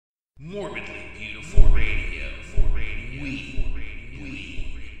Morbidly beautiful radio. We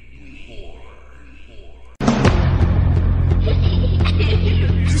horror.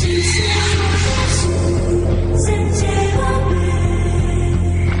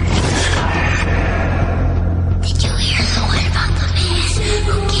 Did you hear the one about the man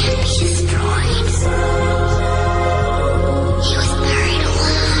who can't be destroyed? He was buried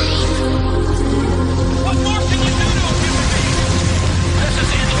alive. What more can you do to a human being? This is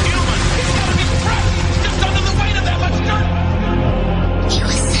inhuman. He's got to be crushed just under the weight of that much dirt. He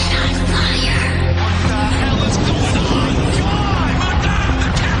was set on fire. What the hell is going on? Come on! Put down the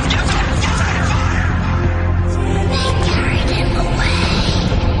cat! Get on fire! They carried him away.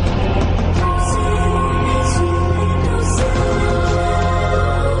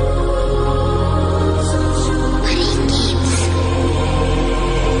 But he keeps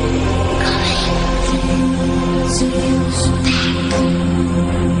coming back.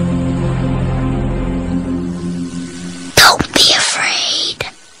 Don't be afraid.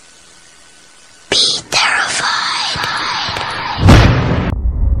 Be terrified.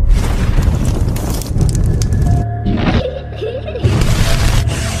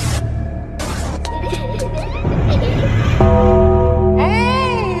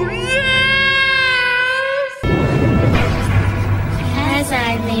 As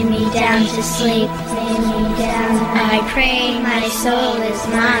I lay me down to sleep, I pray my soul is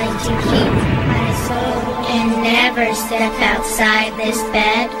mine to keep. My soul can never step outside this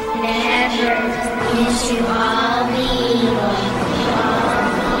bed, never into all the evil.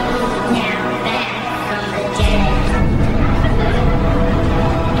 Now back from the dead.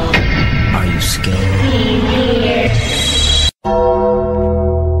 Are you scared? Be here.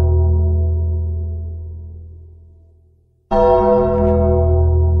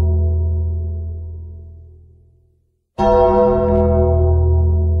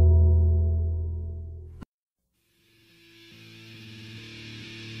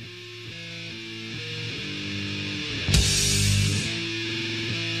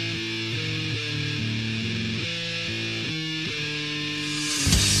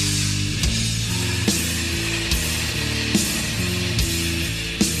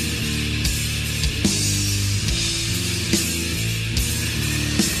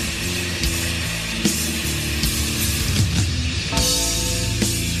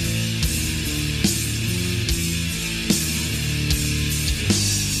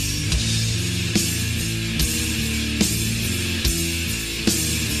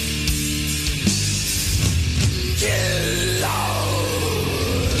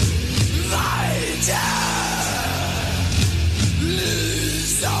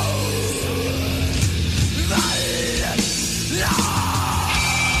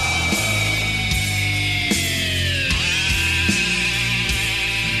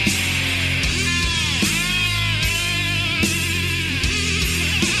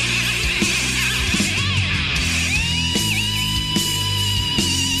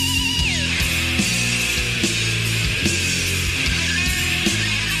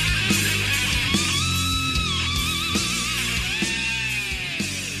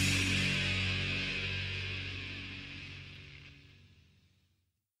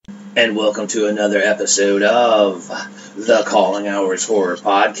 And welcome to another episode of the Calling Hours Horror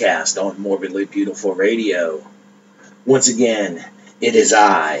Podcast on Morbidly Beautiful Radio. Once again, it is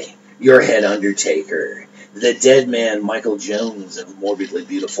I, your head undertaker, the dead man Michael Jones of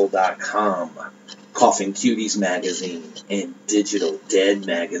MorbidlyBeautiful.com, Coughing Cuties Magazine, and Digital Dead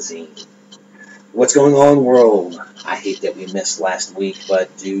Magazine. What's going on, world? I hate that we missed last week,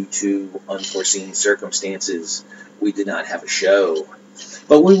 but due to unforeseen circumstances, we did not have a show.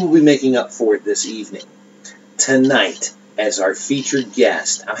 But we will be making up for it this evening. Tonight, as our featured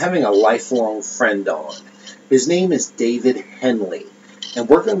guest, I'm having a lifelong friend on. His name is David Henley, and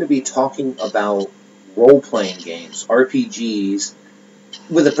we're going to be talking about role-playing games, RPGs,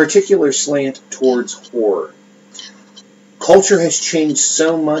 with a particular slant towards horror. Culture has changed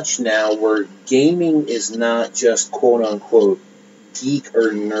so much now where gaming is not just quote-unquote geek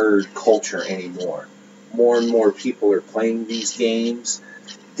or nerd culture anymore. More and more people are playing these games.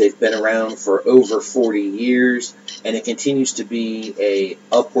 They've been around for over 40 years, and it continues to be a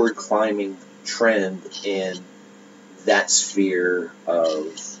upward climbing trend in that sphere of,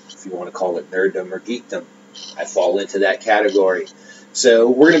 if you want to call it nerddom or geekdom. I fall into that category. So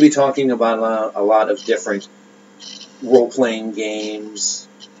we're going to be talking about a lot of different role-playing games,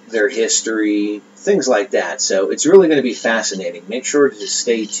 their history, things like that. So it's really going to be fascinating. Make sure to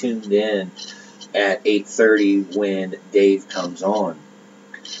stay tuned in at 8:30 when Dave comes on.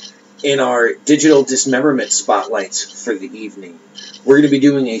 In our digital dismemberment spotlights for the evening, We're going to be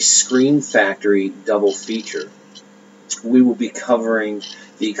doing a Scream Factory double feature. We will be covering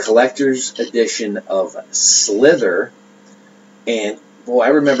the collector's edition of Slither, and boy, I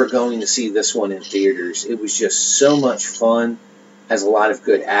remember going to see this one in theaters. It was just so much fun. Has a lot of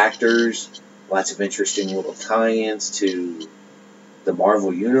good actors, lots of interesting little tie-ins to the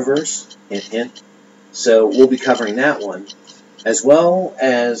Marvel Universe, hint, hint. So we'll be covering that one, as well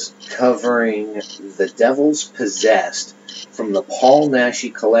as covering The Devil's Possessed from the Paul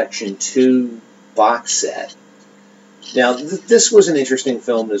Naschy Collection 2 box set. Now, this was an interesting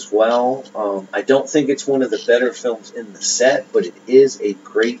film as well. I don't think it's one of the better films in the set, but it is a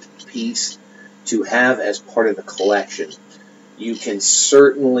great piece to have as part of the collection. You can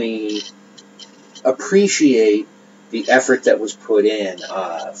certainly appreciate the effort that was put in.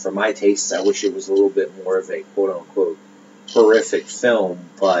 For my tastes, I wish it was a little bit more of a quote-unquote horrific film,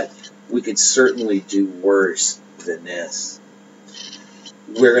 but we could certainly do worse than this.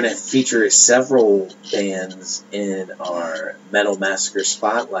 We're going to feature several bands in our Metal Massacre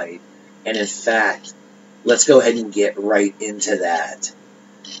Spotlight, and in fact, let's go ahead and get right into that.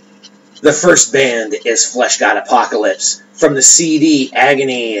 The first band is Fleshgod Apocalypse from the CD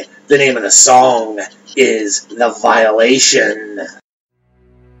Agony. The name of the song is The Violation.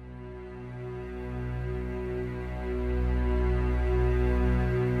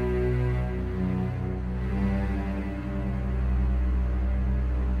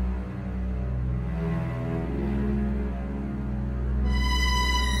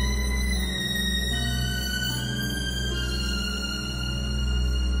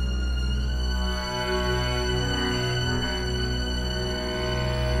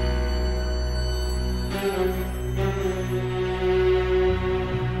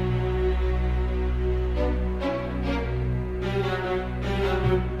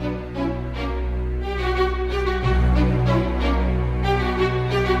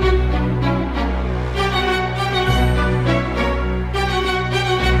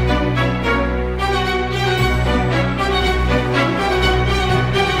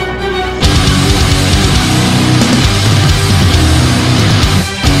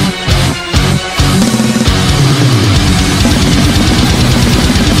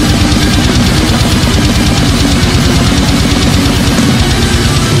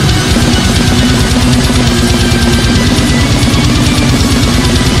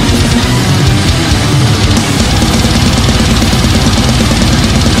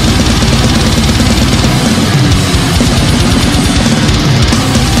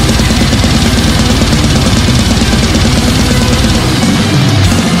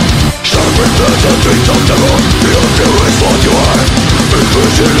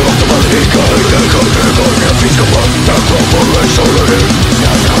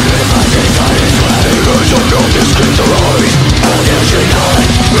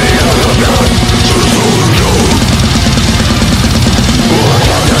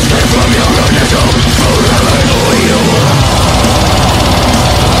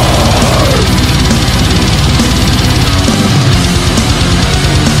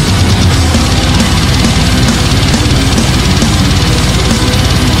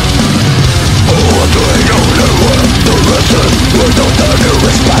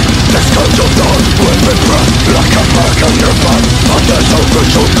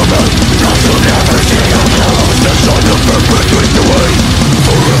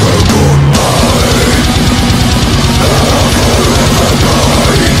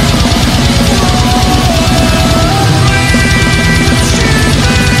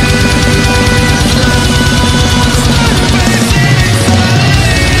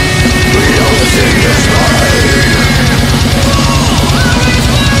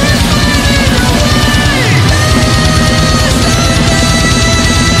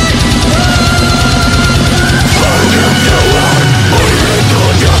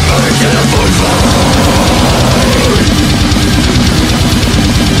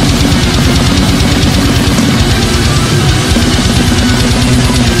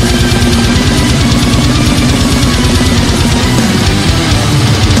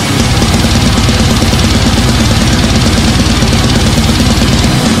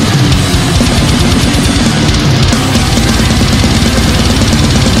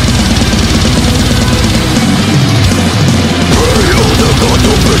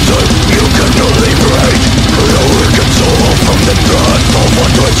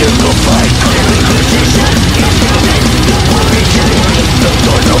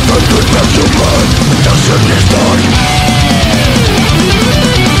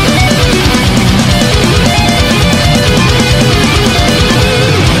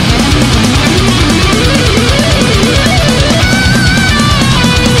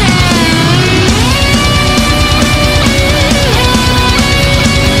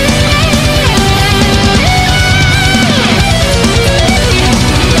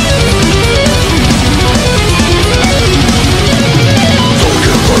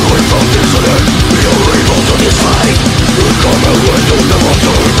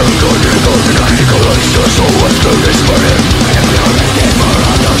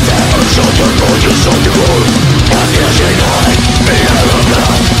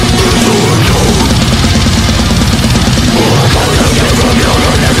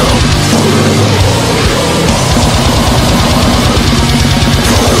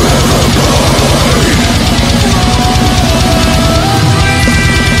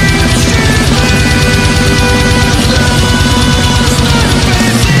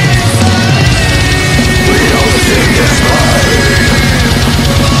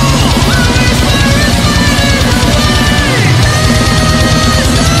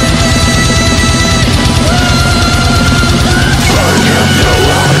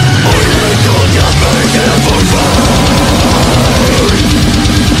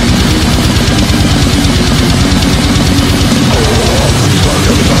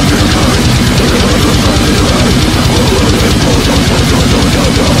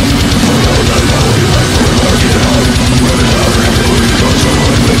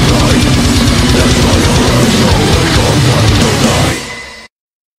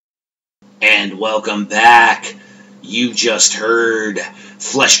 And welcome back. You just heard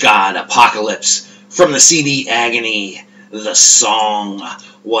Fleshgod Apocalypse from the CD Agony. The song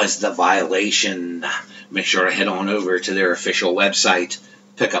was The Violation. Make sure to head on over to their official website,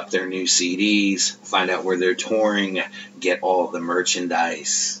 pick up their new CDs, find out where they're touring, get all the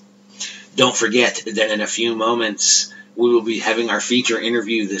merchandise. Don't forget that in a few moments, we will be having our feature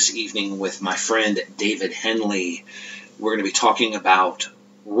interview this evening with my friend David Henley. We're going to be talking about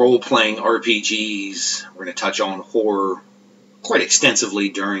role-playing RPGs. We're going to touch on horror quite extensively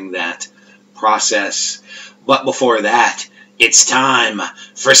during that process. But before that, it's time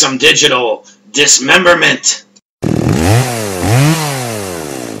for some digital dismemberment.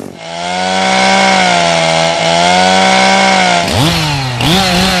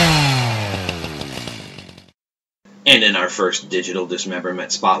 And in our first digital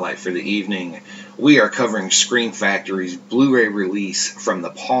dismemberment spotlight for the evening, we are covering Scream Factory's Blu-ray release from the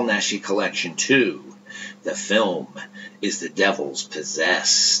Paul Naschy Collection 2. The film is The Devil's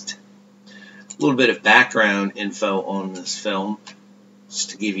Possessed. A little bit of background info on this film, just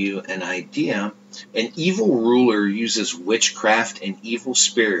to give you an idea. An evil ruler uses witchcraft and evil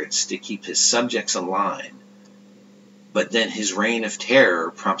spirits to keep his subjects alive, but then his reign of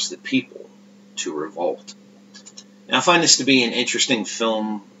terror prompts the people to revolt. Now, I find this to be an interesting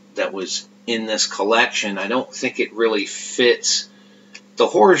film that was in this collection. I don't think it really fits the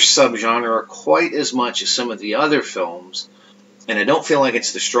horror subgenre quite as much as some of the other films, and I don't feel like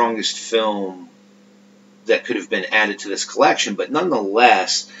it's the strongest film that could have been added to this collection, but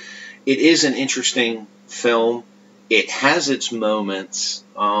nonetheless, it is an interesting film. It has its moments.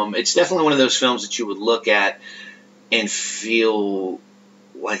 It's definitely one of those films that you would look at and feel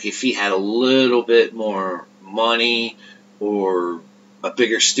like if he had a little bit more money or a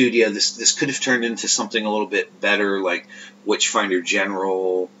bigger studio, this could have turned into something a little bit better, like Witchfinder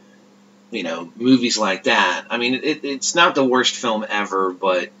General, movies like that. I mean, it's not the worst film ever,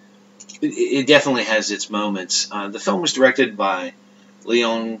 but it definitely has its moments. The film was directed by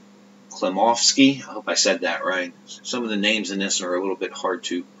Leon Klimovsky. I hope I said that right. Some of the names in this are a little bit hard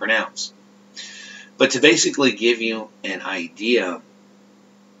to pronounce. But to basically give you an idea,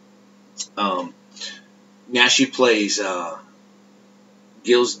 Naschy plays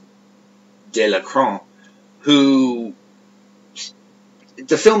Gilles Delacroix, who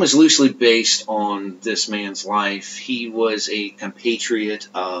the film is loosely based on this man's life. He was a compatriot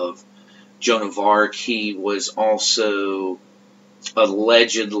of Joan of Arc. He was also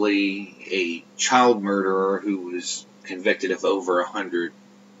allegedly a child murderer who was convicted of over 100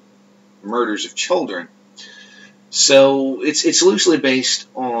 murders of children. So it's loosely based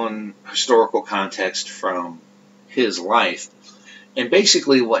on historical context from his life. And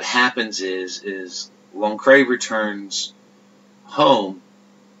basically what happens is Lancret returns home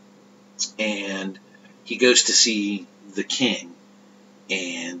and he goes to see the king.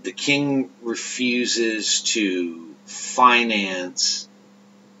 And the king refuses to finance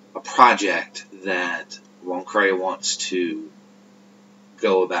a project that Lancret wants to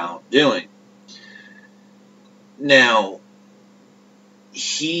go about doing. Now,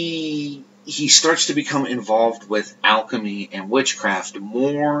 he starts to become involved with alchemy and witchcraft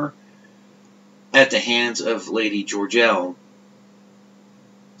more at the hands of Lady Georgelle,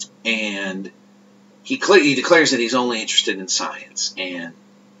 and he declares that he's only interested in science, and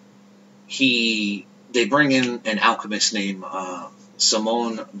they bring in an alchemist named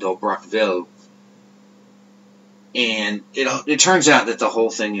Simone de Broqueville, and it turns out that the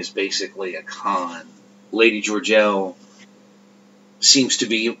whole thing is basically a con. Lady Georgelle seems to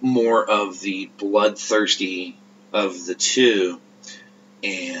be more of the bloodthirsty of the two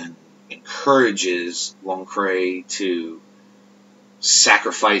and encourages Lancret to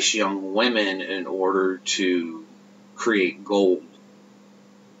sacrifice young women in order to create gold.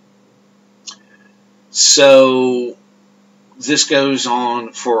 So this goes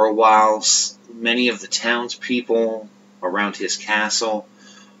on for a while. Many of the townspeople around his castle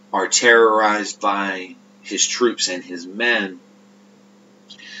are terrorized by his troops and his men.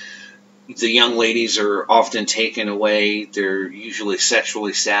 The young ladies are often taken away. They're usually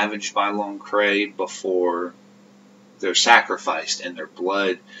sexually savaged by Lancret before they're sacrificed, and their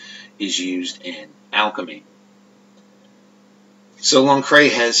blood is used in alchemy. So Lancret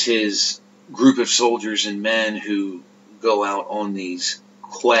has his group of soldiers and men who go out on these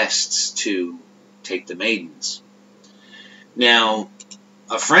quests to take the maidens. Now,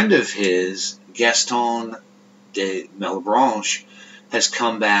 a friend of his, Gaston de Malebranche, has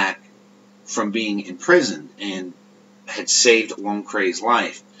come back from being imprisoned and had saved Lancret's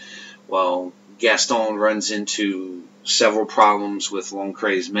life. Well, Gaston runs into several problems with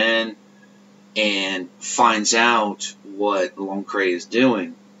Lancret's men, and finds out what Longcray is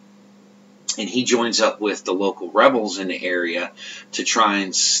doing. And he joins up with the local rebels in the area to try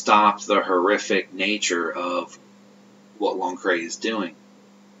and stop the horrific nature of what Longcray is doing.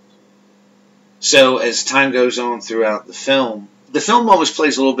 So as time goes on throughout the film always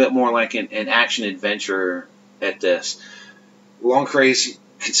plays a little bit more like an action-adventure at this. Longcray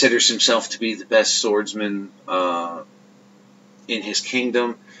considers himself to be the best swordsman in his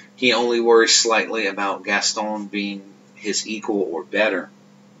kingdom. He only worries slightly about Gaston being his equal or better.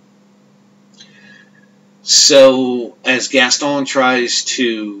 So, as Gaston tries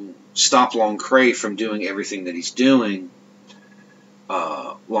to stop Longcray from doing everything that he's doing,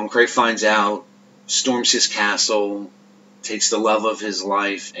 Longcray finds out, storms his castle, takes the love of his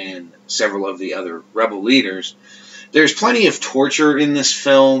life and several of the other rebel leaders. There's plenty of torture in this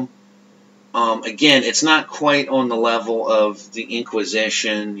film. Again, it's not quite on the level of the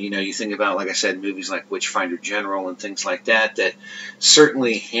Inquisition. You know, you think about, like I said, movies like Witchfinder General and things like that, that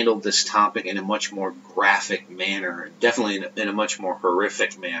certainly handled this topic in a much more graphic manner, definitely in a much more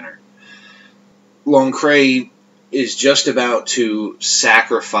horrific manner. Longcray is just about to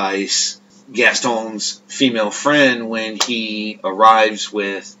sacrifice Gaston's female friend when he arrives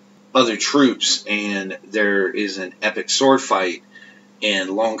with other troops, and there is an epic sword fight. And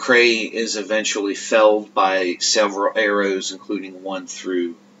Longcray is eventually felled by several arrows, including one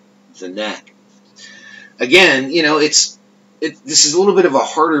through the neck. Again, you know, this is a little bit of a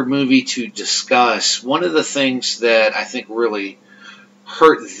harder movie to discuss. One of the things that I think really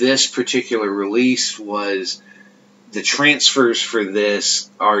hurt this particular release was the transfers for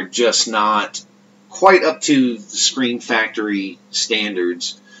this are just not quite up to the Screen Factory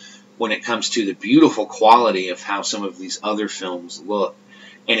standards when it comes to the beautiful quality of how some of these other films look.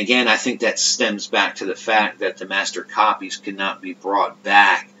 And again, I think that stems back to the fact that the master copies could not be brought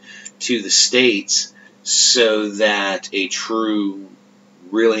back to the States so that a true,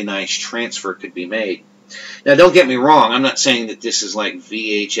 really nice transfer could be made. Now, don't get me wrong, I'm not saying that this is like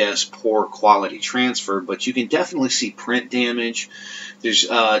VHS poor quality transfer, but you can definitely see print damage. There's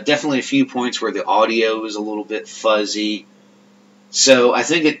definitely a few points where the audio is a little bit fuzzy. So I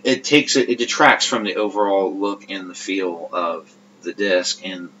think it detracts from the overall look and the feel of the disc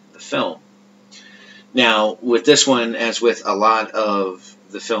and the film. Now, with this one, as with a lot of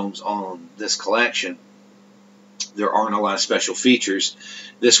the films on this collection, there aren't a lot of special features.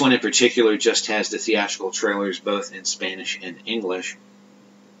 This one in particular just has the theatrical trailers both in Spanish and English.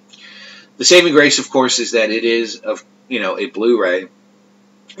 The saving grace, of course, is that it is a Blu-ray,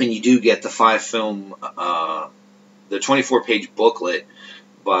 and you do get the 5-film the 24-page booklet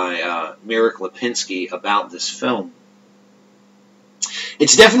by Mirek Lipinski about this film.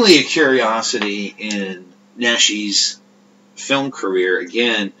 It's definitely a curiosity in Naschy's film career.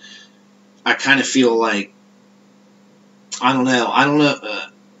 Again, I kind of feel like, I don't know.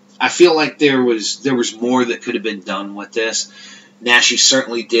 I feel like there was more that could have been done with this. Naschy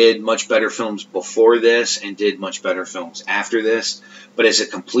certainly did much better films before this and did much better films after this. But as a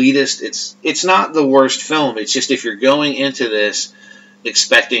completist, it's not the worst film. It's just if you're going into this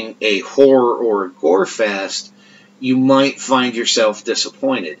expecting a horror or a gore fest, you might find yourself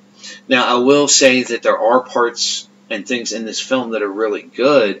disappointed. Now, I will say that there are parts and things in this film that are really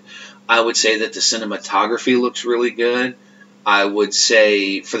good. I would say that the cinematography looks really good. I would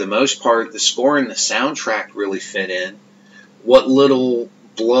say, for the most part, the score and the soundtrack really fit in. What little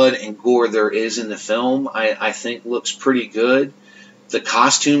blood and gore there is in the film, I think looks pretty good. The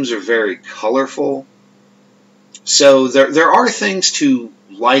costumes are very colorful. So there are things to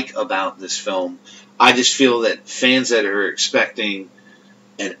like about this film. I just feel that fans that are expecting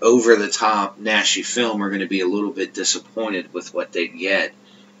an over-the-top Naschy film are going to be a little bit disappointed with what they get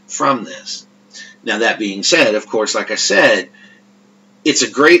from this. Now, that being said, of course, like I said, it's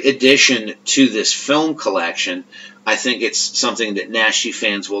a great addition to this film collection. I think it's something that Naschy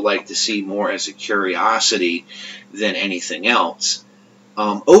fans will like to see more as a curiosity than anything else.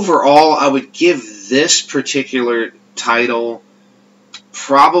 Overall, I would give this particular title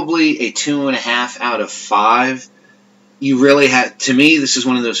probably a 2.5 out of 5. You really have, to me, this is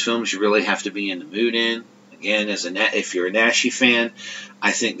one of those films you really have to be in the mood in. Again, if you're a Naschy fan,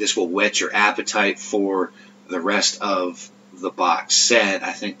 I think this will whet your appetite for the rest of the box set.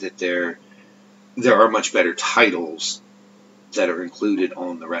 I think that there are much better titles that are included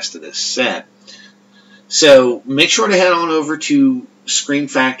on the rest of this set. So make sure to head on over to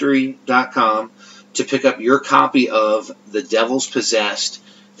ScreamFactory.com to pick up your copy of The Devil's Possessed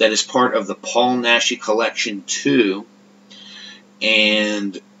that is part of the Paul Naschy Collection 2.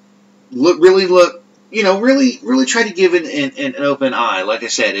 And look really try to give an open eye. Like I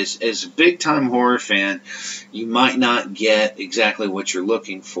said, as a big-time horror fan, you might not get exactly what you're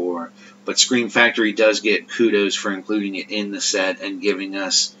looking for, but Scream Factory does get kudos for including it in the set and giving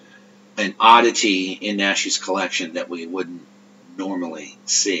us an oddity in Nash's collection that we wouldn't normally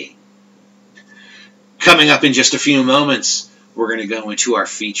see. Coming up in just a few moments, we're going to go into our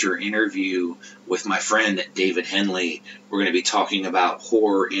feature interview with my friend David Henley. We're going to be talking about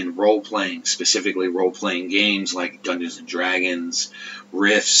horror in role-playing, specifically role-playing games like Dungeons & Dragons,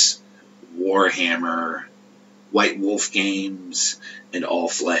 Rifts, Warhammer, White Wolf games, and All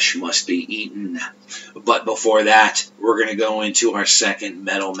Flesh Must Be Eaten. But before that, we're going to go into our second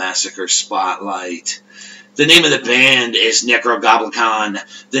Metal Massacre Spotlight. The name of the band is Nekrogoblikon,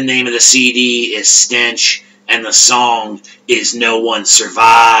 the name of the CD is Stench, and the song is No One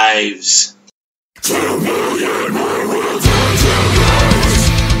Survives. 2 million more will turn to rose.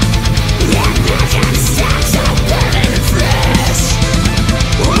 One million stacks of burning flesh.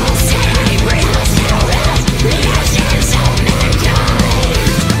 We'll say real spirit, the ashes of mankind.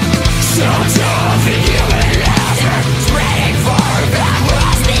 Sons of the human laughter, spreading far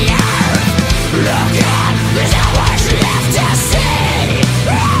across the earth. Look up, there's not much left to see.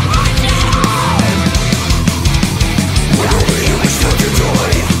 Right now. We'll be stuck in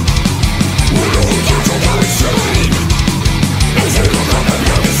joy. We'll get to know it's true.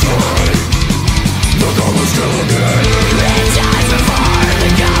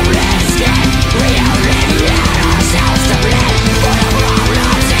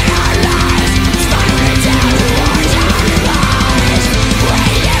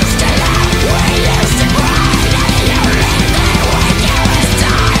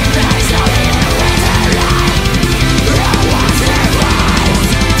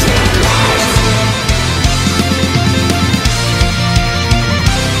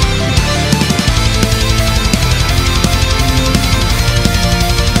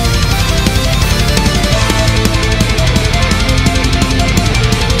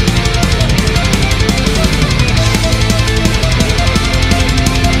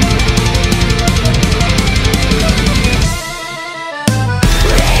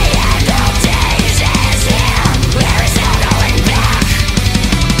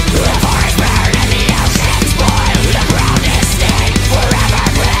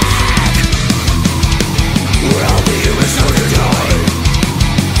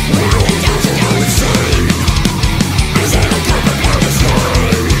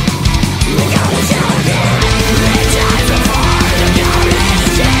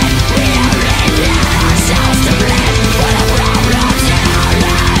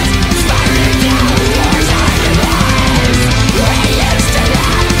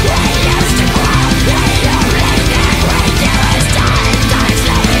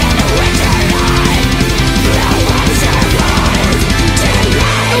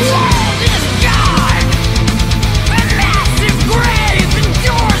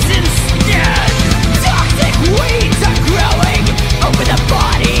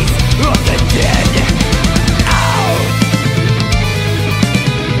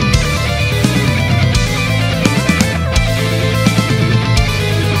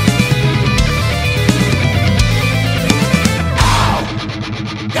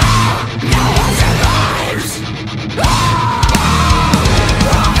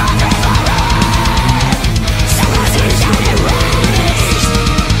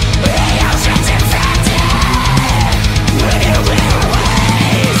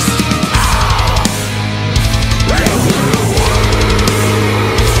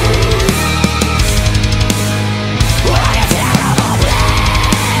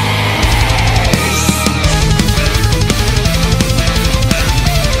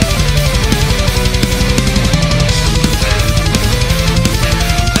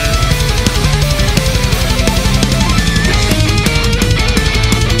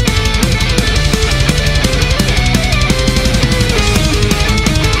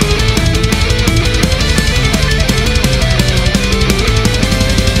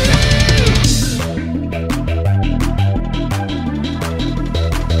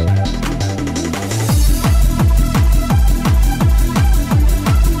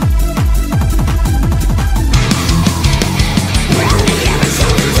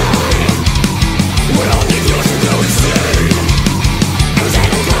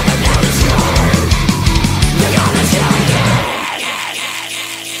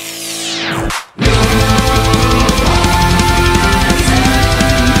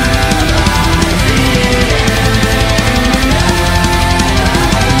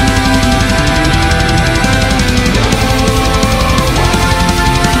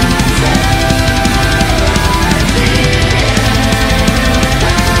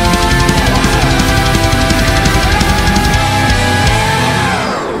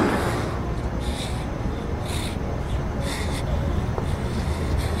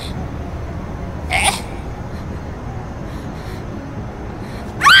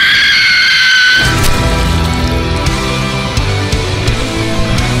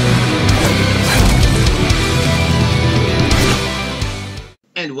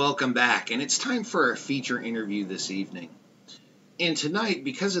 welcome back. And it's time for a feature interview this evening. And tonight,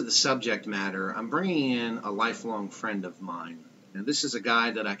 because of the subject matter, I'm bringing in a lifelong friend of mine. Now, this is a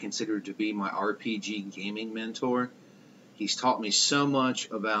guy that I consider to be my RPG gaming mentor. He's taught me so much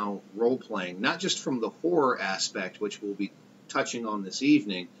about role-playing, not just from the horror aspect, which we'll be touching on this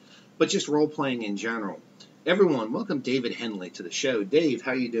evening, but just role-playing in general. Everyone, welcome David Henley to the show. Dave,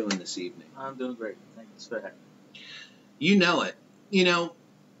 how are you doing this evening? I'm doing great. Thanks for having me. You know it. You know,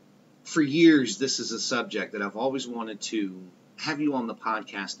 for years, this is a subject that I've always wanted to have you on the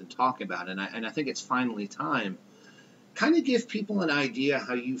podcast and talk about, and I think it's finally time. Kind of give people an idea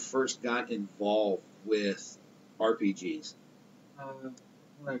how you first got involved with RPGs.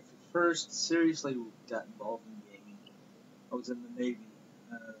 When I first seriously got involved in gaming, I was in the Navy.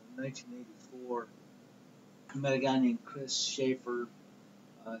 1984, I met a guy named Chris Schaefer.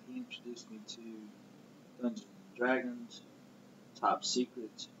 He introduced me to Dungeons & Dragons, Top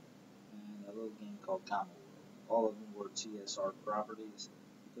Secret, and a little game called Combo World. All of them were TSR properties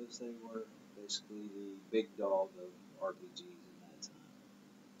because they were basically the big dog of RPGs in that time.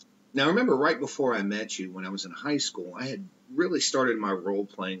 Now, I remember right before I met you, when I was in high school, I had really started my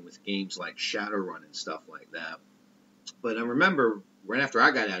role-playing with games like Shadowrun and stuff like that. But I remember right after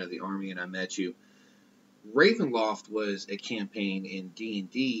I got out of the Army and I met you, Ravenloft was a campaign in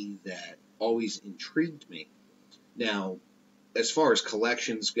D&D that always intrigued me. Now, as far as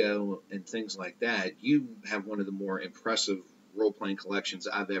collections go and things like that, you have one of the more impressive role-playing collections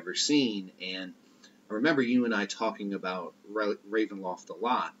I've ever seen, and I remember you and I talking about Ravenloft a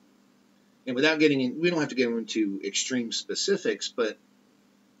lot. And without getting in, we don't have to get into extreme specifics, but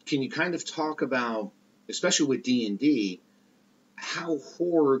can you kind of talk about, especially with D&D, how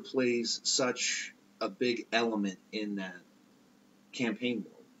horror plays such a big element in that campaign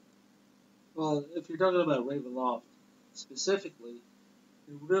world? Well, if you're talking about Ravenloft specifically,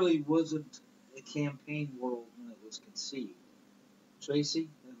 it really wasn't a campaign world when it was conceived. Tracy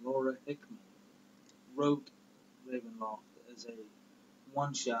and Laura Hickman wrote Ravenloft as a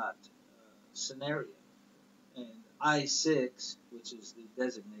one-shot scenario. And I6, which is the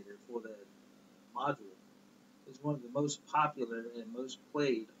designator for that module, is one of the most popular and most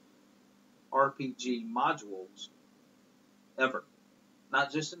played RPG modules ever.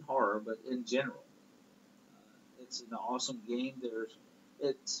 Not just in horror, but in general. It's an awesome game.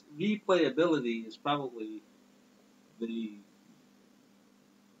 Its replayability is probably the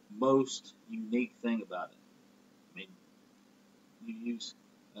most unique thing about it. I mean, you use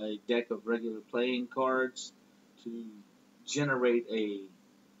a deck of regular playing cards to generate a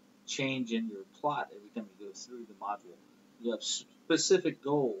change in your plot every time you go through the module. You have specific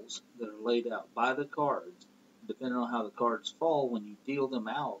goals that are laid out by the cards. Depending on how the cards fall, when you deal them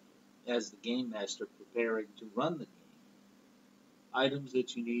out as the game master preparing to run the game, items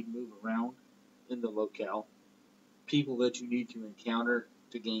that you need to move around in the locale, people that you need to encounter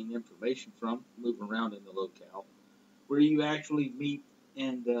to gain information from, move around in the locale, where you actually meet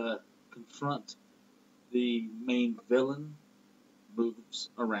and confront the main villain, moves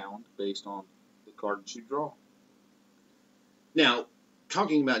around based on the cards you draw. Now,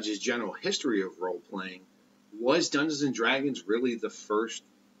 talking about just general history of role-playing, was Dungeons & Dragons really the first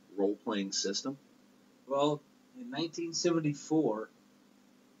role-playing system? Well, in 1974,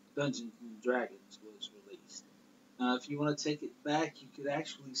 Dungeons & Dragons was released. Now, if you want to take it back, you could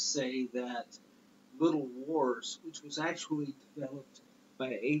actually say that Little Wars, which was actually developed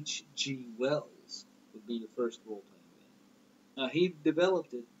by H.G. Wells, would be the first role-playing game. Now, he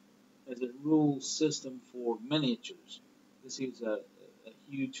developed it as a rule system for miniatures, because he was a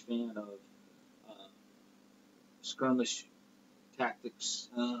huge fan of skirmish tactics.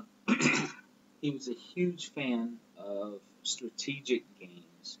 He was a huge fan of strategic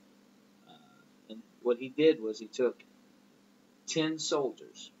games. And what he did was he took 10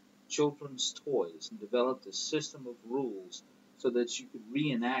 soldiers, children's toys, and developed a system of rules so that you could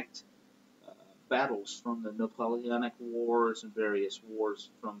reenact battles from the Napoleonic Wars and various wars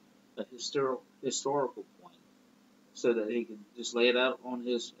from a historical point, so that he could just lay it out on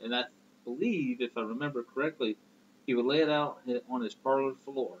his, and I believe, if I remember correctly, he would lay it out on his parlor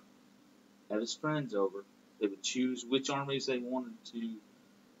floor, have his friends over, they would choose which armies they wanted to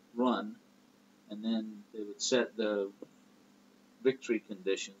run, and then they would set the victory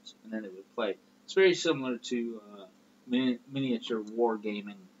conditions, and then it would play. It's very similar to miniature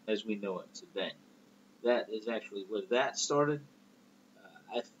wargaming as we know it today. That is actually where that started.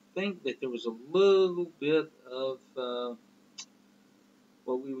 I think that there was a little bit of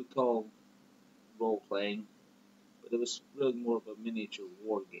what we would call role-playing, but it was really more of a miniature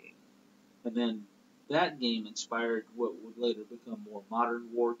war game. And then that game inspired what would later become more modern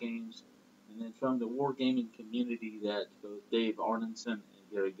war games. And then from the wargaming community that both Dave Arneson and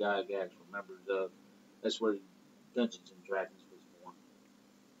Gary Gygax were members of, that's where Dungeons and Dragons was born.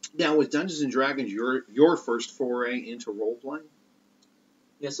 Now, was Dungeons and Dragons your first foray into role playing?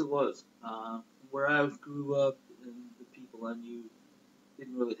 Yes, it was. Where I grew up and the people I knew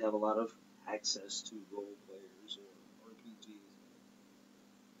didn't really have a lot of access to role players or RPGs.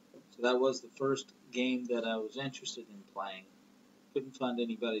 So that was the first game that I was interested in playing. Couldn't find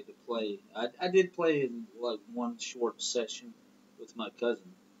anybody to play. I did play in like one short session with my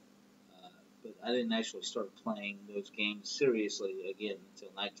cousin, but I didn't actually start playing those games seriously again until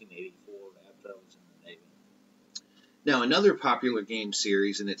 1984 after I was in the Navy. Now, another popular game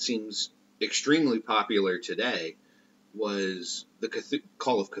series, and it seems extremely popular today, was the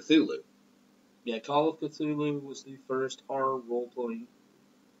Call of Cthulhu. Yeah, Call of Cthulhu was the first horror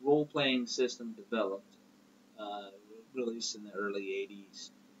role-playing system developed. Released in the early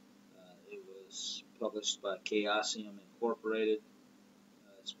 80s. It was published by Chaosium Incorporated.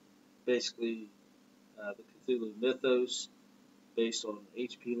 It's basically the Cthulhu mythos based on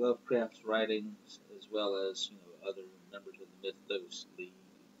H.P. Lovecraft's writings, as well as other members of the Mythos League,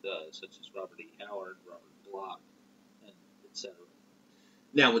 such as Robert E. Howard, Robert Bloch, and etc.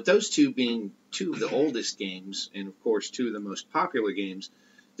 Now, with those two being two of the oldest games, and of course two of the most popular games,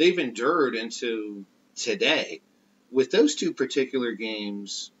 they've endured into today. With those two particular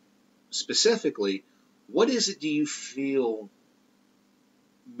games specifically, what is it do you feel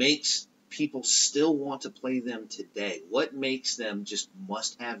makes people still want to play them today? What makes them just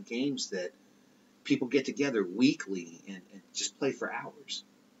must-have games that people get together weekly and just play for hours?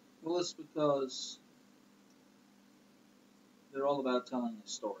 Well, it's because they're all about telling a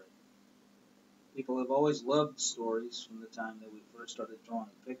story. People have always loved stories from the time that we first started drawing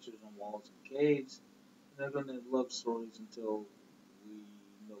pictures on walls and caves. They're going to love stories until we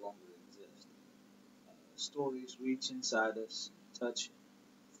no longer exist. Stories reach inside us, touch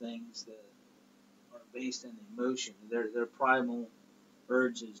things that are based in emotion. Their primal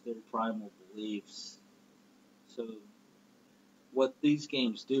urges, their primal beliefs. So what these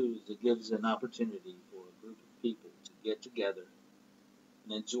games do is it gives an opportunity for a group of people to get together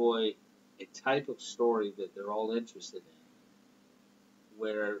and enjoy a type of story that they're all interested in,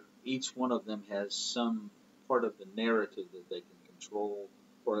 where each one of them has some part of the narrative that they can control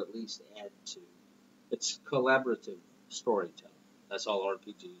or at least add to. It's collaborative storytelling. That's all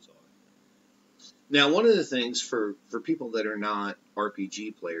RPGs are. Now, one of the things for people that are not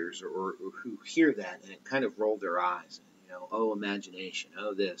RPG players or who hear that and it kind of roll their eyes, oh, imagination,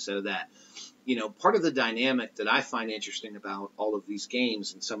 oh, this, oh, that. Part of the dynamic that I find interesting about all of these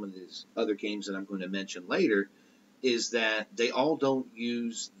games and some of these other games that I'm going to mention later is that they all don't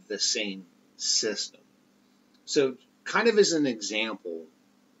use the same system. So, kind of as an example,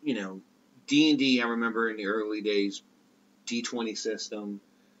 D&D, I remember in the early days, D20 system,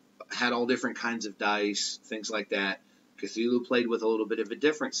 had all different kinds of dice, things like that. Cthulhu played with a little bit of a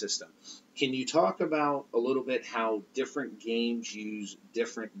different system. Can you talk about a little bit how different games use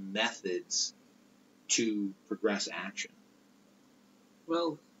different methods to progress action?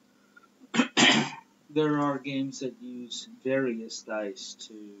 Well, there are games that use various dice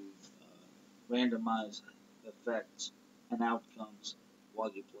to randomize effects and outcomes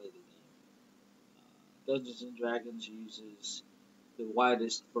while you play the game. Dungeons and Dragons uses the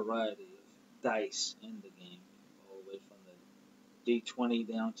widest variety of dice in the game, all the way from the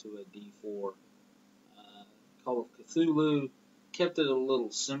D20 down to a D4. Call of Cthulhu kept it a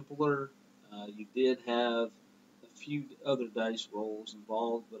little simpler. You did have a few other dice rolls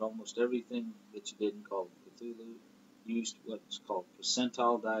involved, but almost everything that you did in Call of Cthulhu used what's called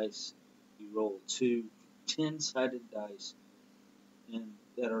percentile dice. You roll 2 10-sided dice and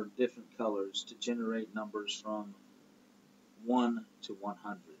that are different colors to generate numbers from 1 to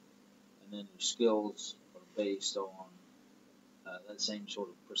 100. And then your skills are based on that same sort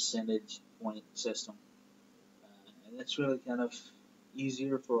of percentage point system. And that's really kind of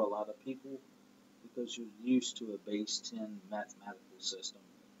easier for a lot of people because you're used to a base 10 mathematical system.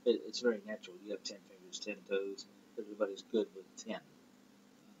 It's very natural. You have 10 fingers, 10 toes. Everybody's good with 10.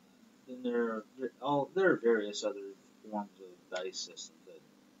 Then there are various other forms of dice systems that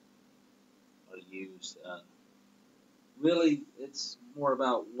are used. Really, it's more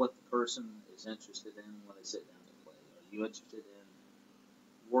about what the person is interested in when they sit down to play. Are you interested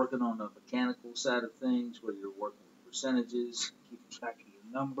in working on the mechanical side of things, where you're working with percentages, keeping track of your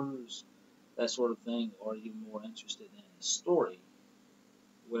numbers, that sort of thing? Or are you more interested in the story,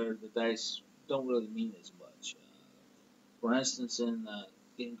 where the dice don't really mean as much? For instance, in a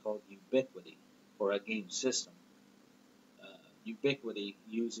game called Ubiquity, for a game system, Ubiquity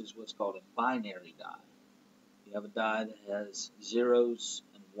uses what's called a binary die. You have a die that has zeros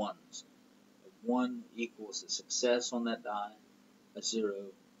and ones. A 1 equals a success on that die. A 0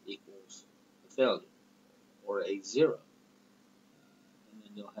 equals a failure, or a 0. And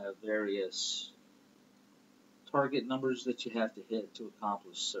then you'll have various target numbers that you have to hit to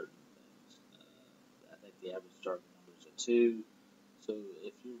accomplish certain things. I think the average target number is a 2. So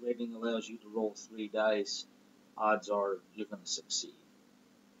if your rating allows you to roll 3 dice, odds are you're going to succeed.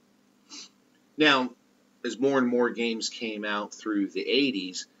 Now, as more and more games came out through the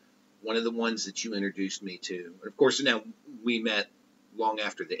 80s, one of the ones that you introduced me to, and of course now we met long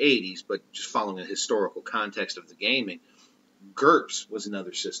after the 80s, but just following a historical context of the gaming, GURPS was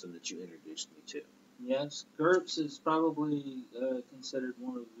another system that you introduced me to. Yes, GURPS is probably considered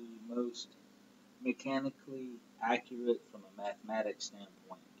one of the most mechanically accurate from a mathematics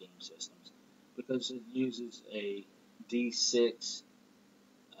standpoint game systems, because it uses a D6,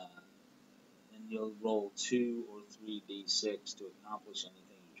 and you'll roll 2 or 3 D6 to accomplish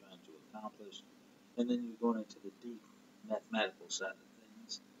anything you're trying to accomplish, and then you're going into the deep mathematical side of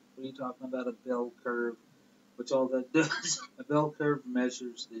things. Where you're talking about a bell curve, which all that does, a bell curve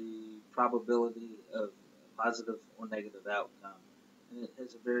measures the probability of a positive or negative outcome, and it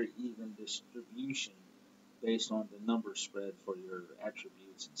has a very even distribution based on the number spread for your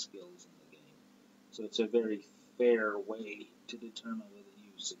attributes and skills in the game. So it's a very fair way to determine whether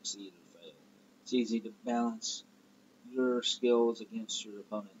you succeed or fail. It's easy to balance your skills against your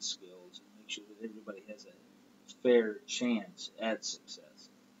opponent's skills and make sure that everybody has a fair chance at success.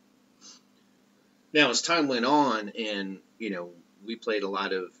 Now, as time went on, and we played a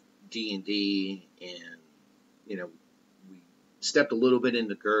lot of D&D, and we stepped a little bit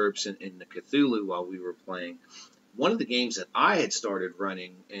into GURPS and the Cthulhu while we were playing. One of the games that I had started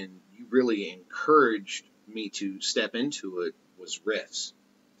running, and you really encouraged me to step into it, was Rifts.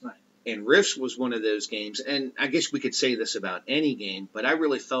 Right. And Rifts was one of those games, and I guess we could say this about any game, but I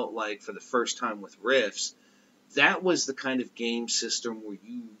really felt like for the first time with Rifts, that was the kind of game system where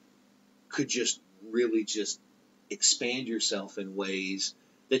you could really expand yourself in ways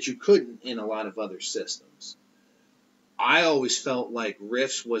that you couldn't in a lot of other systems. I always felt like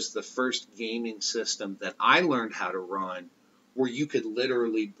Rifts was the first gaming system that I learned how to run where you could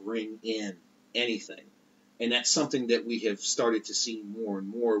literally bring in anything. And that's something that we have started to see more and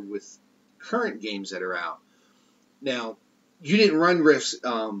more with current games that are out. Now, you didn't run Rifts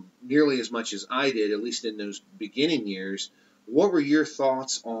nearly as much as I did, at least in those beginning years. What were your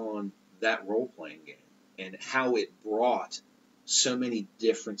thoughts on that role-playing game and how it brought so many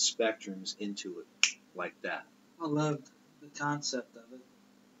different spectrums into it like that? I loved the concept of it.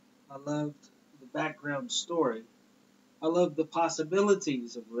 I loved the background story. I loved the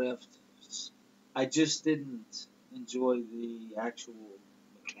possibilities of Rift. I just didn't enjoy the actual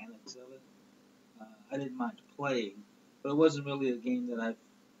mechanics of it. I didn't mind playing, but it wasn't really a game that I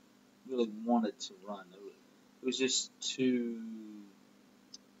really wanted to run. It was just too...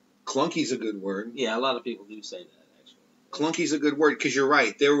 Clunky's a good word. Yeah, a lot of people do say that, actually. Clunky's a good word, because you're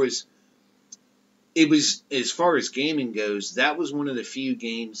right. It was, as far as gaming goes, that was one of the few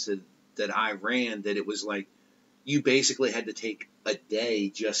games that I ran that it was like you basically had to take a day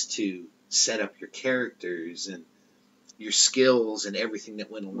just to set up your characters and your skills and everything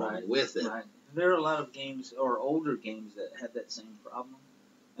that went along with it. Right. There are a lot of games, or older games, that had that same problem.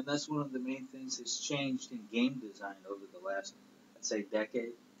 And that's one of the main things that's changed in game design over the last, I'd say,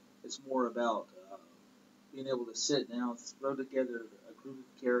 decade. It's more about being able to sit down, throw together a group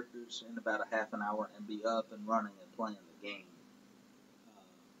of characters in about a half an hour and be up and running and playing the game.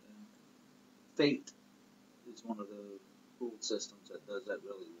 And Fate is one of the cool systems that does that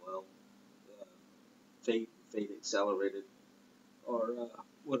really well. Fate Accelerated, or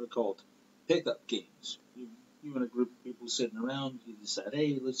what are called pickup games. You and a group of people sitting around, you decide,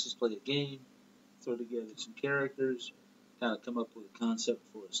 hey, let's just play a game, throw together some characters, kind of come up with a concept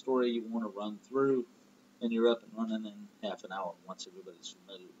for a story you want to run through, and you're up and running in half an hour once everybody's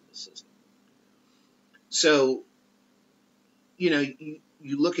familiar with the system. So, you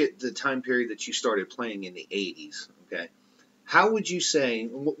look at the time period that you started playing in the 80s, okay? How would you say,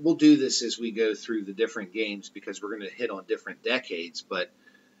 we'll do this as we go through the different games because we're going to hit on different decades, but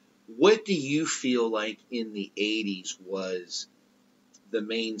what do you feel like in the 80s was the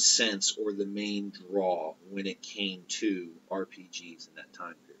main sense or the main draw when it came to RPGs in that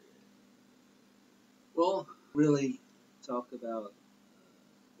time period? Well, really talk about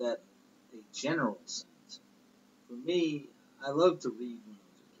that a general sense. For me, I loved to read when I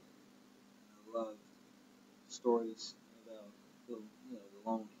was a kid. I loved stories about the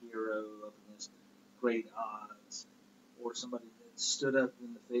lone hero up against great odds, or somebody that stood up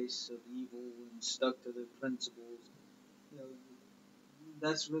in the face of evil and stuck to their principles. You know,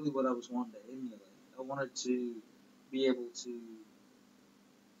 that's really what I was wanting to emulate. I wanted to be able to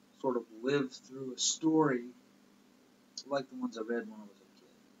sort of live through a story like the ones I read when I was a kid.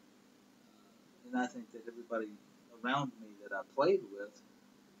 And I think that everybody around me that I played with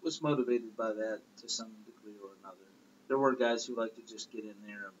was motivated by that to some degree or another. There were guys who liked to just get in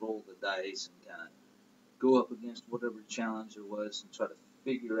there and roll the dice and kind of go up against whatever challenge there was and try to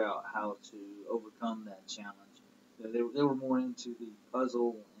figure out how to overcome that challenge. They were more into the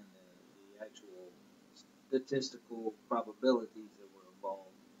puzzle and the actual statistical probabilities that were involved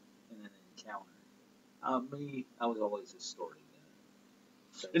in an encounter. Me, I was always a story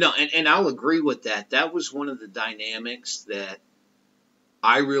guy. So, No, and I'll agree with that. That was one of the dynamics that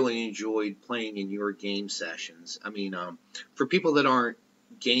I really enjoyed playing in your game sessions. I mean, for people that aren't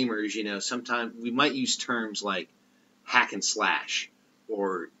gamers, you know, sometimes we might use terms like hack and slash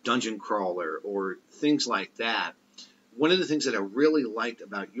or dungeon crawler or things like that. One of the things that I really liked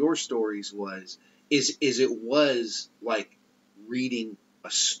about your stories is it was like reading a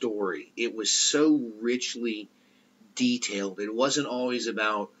story. It was so richly detailed. It wasn't always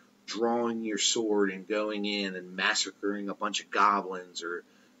about drawing your sword and going in and massacring a bunch of goblins or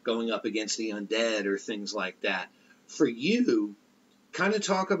going up against the undead or things like that. For you, kind of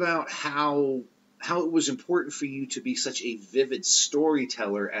talk about how it was important for you to be such a vivid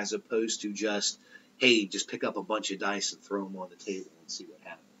storyteller as opposed to just, hey, just pick up a bunch of dice and throw them on the table and see what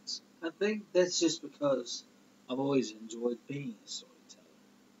happens. I think that's just because I've always enjoyed being a storyteller.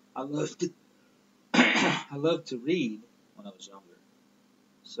 I loved to read when I was younger.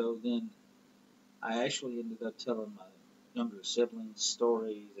 So then I actually ended up telling my younger siblings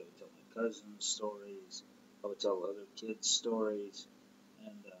stories. I would tell my cousins stories. I would tell other kids stories.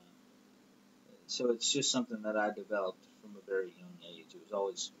 And so it's just something that I developed from a very young age. It was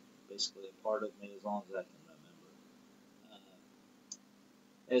always basically a part of me as long as I can remember.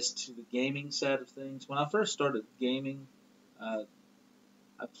 As to the gaming side of things, when I first started gaming, I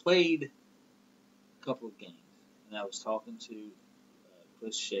played a couple of games. And I was talking to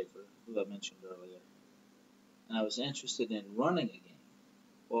Chris Schaefer, who I mentioned earlier, and I was interested in running a game.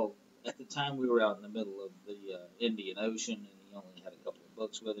 Well, at the time we were out in the middle of the Indian Ocean, and he only had a couple of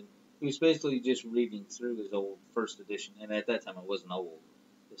books with him. He was basically just reading through his old first edition, and at that time it wasn't old,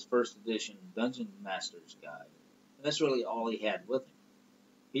 his first edition Dungeon Master's Guide. And that's really all he had with him.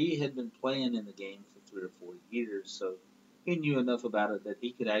 He had been playing in the game for 3 or 4 years, so he knew enough about it that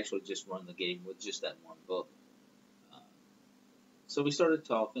he could actually just run the game with just that one book. So we started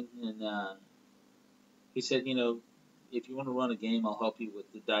talking, and he said, you know, if you want to run a game, I'll help you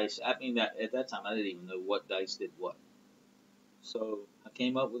with the dice. I mean, at that time, I didn't even know what dice did what. So I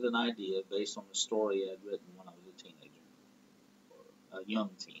came up with an idea based on the story I'd written when I was a teenager, or a young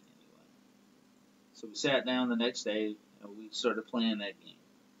teen anyway. So we sat down the next day, and we started playing that game.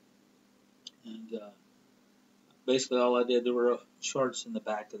 And basically all I did, there were charts in the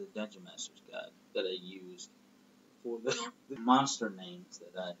back of the Dungeon Master's Guide that I used for the monster names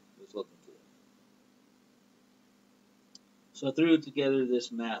that I was looking for. So I threw together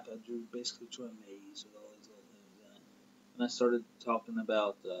this map. I drew basically a maze with all these little things in it. And I started talking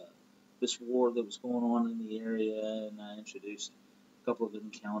about this war that was going on in the area, and I introduced a couple of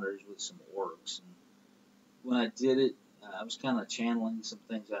encounters with some orcs. And when I did it, I was kind of channeling some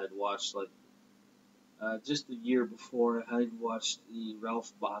things I had watched, like just the year before, I had watched the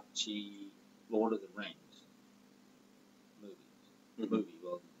Ralph Bakshi Lord of the Rings movie.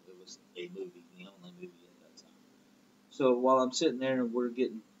 Well, it was a movie, the only movie at that time. So while I'm sitting there and we're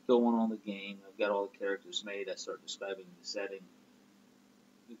getting going on the game, I've got all the characters made, I start describing the setting.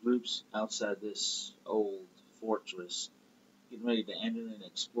 The group's outside this old fortress, getting ready to enter and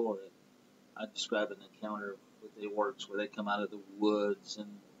explore it. I describe an encounter with the orcs where they come out of the woods, and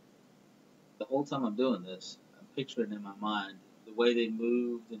the whole time I'm doing this, I'm picturing in my mind the way they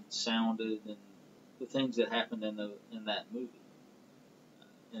moved and sounded and the things that happened in that movie.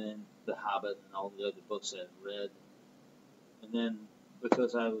 And then The Hobbit and all the other books I've read. And then,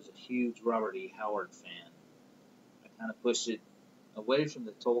 because I was a huge Robert E. Howard fan, I kind of pushed it away from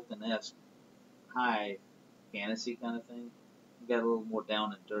the Tolkien-esque high fantasy kind of thing. I got a little more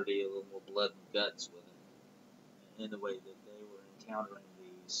down and dirty, a little more blood and guts with it, in the way that they were encountering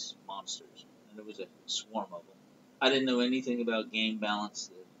these monsters. And there was a swarm of them. I didn't know anything about game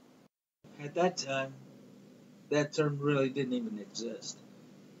balance. At that time, that term really didn't even exist.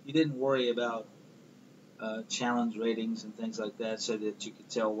 You didn't worry about challenge ratings and things like that so that you could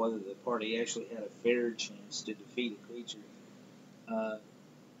tell whether the party actually had a fair chance to defeat a creature.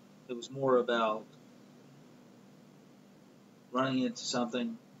 It was more about running into something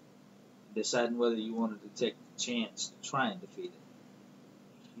and deciding whether you wanted to take the chance to try and defeat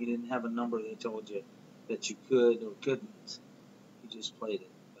it. You didn't have a number that told you that you could or couldn't. You just played it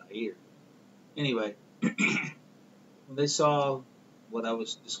by ear. Anyway, when they saw what I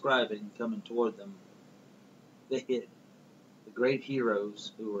was describing coming toward them, they hid. The great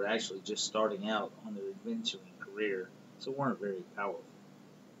heroes who were actually just starting out on their adventuring career, so weren't very powerful.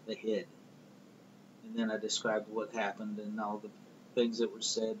 They hid. And then I described what happened and all the things that were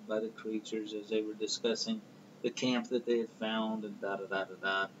said by the creatures as they were discussing the camp that they had found and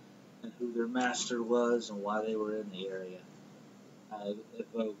da-da-da-da-da, and who their master was and why they were in the area. I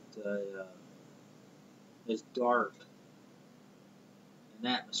evoked as dark an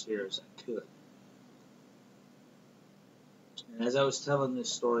atmosphere as I could. And as I was telling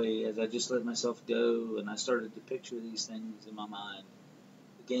this story, as I just let myself go and I started to picture these things in my mind,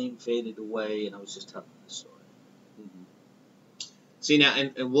 the game faded away and I was just telling the story. Mm-hmm. See, now,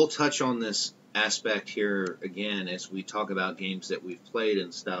 and we'll touch on this aspect here again as we talk about games that we've played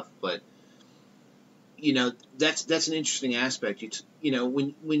and stuff, but you know, that's an interesting aspect. You know,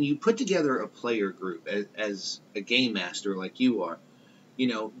 when you put together a player group as a game master like you are, you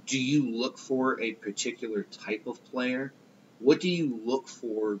know, do you look for a particular type of player? What do you look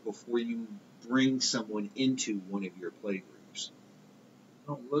for before you bring someone into one of your play groups?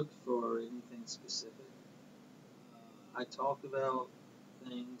 I don't look for anything specific. I talk about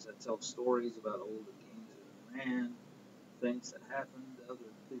things. I tell stories about older games that I ran, things that happened to other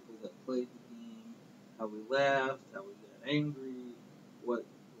people that played the game, how we laughed, how we got angry, what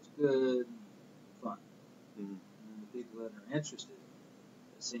was good and fun. Mm-hmm. And then the people that are interested,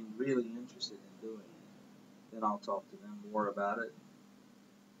 that seem really interested in doing it, then I'll talk to them more about it,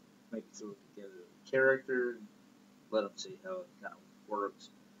 maybe throw together a character, and let them see how it kind of works.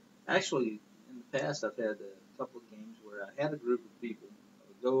 Actually, in the past, I've had a couple of games where I had a group of people. I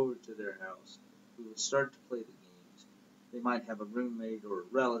would go over to their house. We would start to play the games. They might have a roommate or a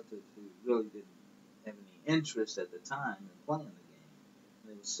relative who really didn't have any interest at the time in playing the game.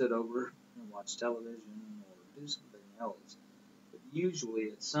 They would sit over and watch television or do something else. But usually,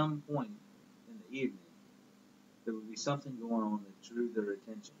 at some point in the evening, there would be something going on that drew their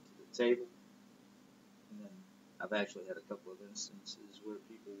attention to the table. And then I've actually had a couple of instances where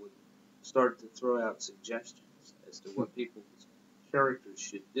people would start to throw out suggestions as to what people's characters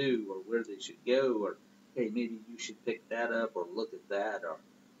should do or where they should go, or hey, maybe you should pick that up or look at that, or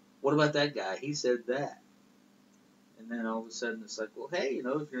what about that guy? He said that. And then all of a sudden it's like, well, hey, you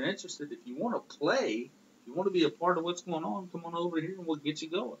know, if you're interested, if you want to play, if you want to be a part of what's going on, come on over here and we'll get you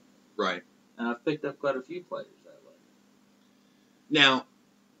going. Right. And I've picked up quite a few players that way. Now,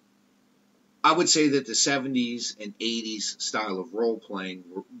 I would say that the 70s and 80s style of role-playing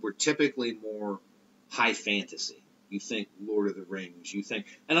were typically more high fantasy. You think Lord of the Rings, you think...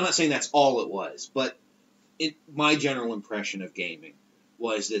 And I'm not saying that's all it was, but my general impression of gaming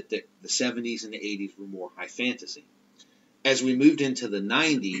was that the 70s and the 80s were more high fantasy. As we moved into the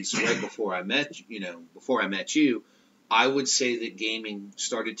 90s, right before I met you, I would say that gaming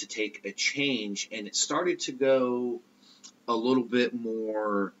started to take a change, and it started to go a little bit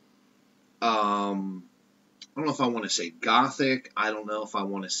more... I don't know if I want to say gothic. I don't know if I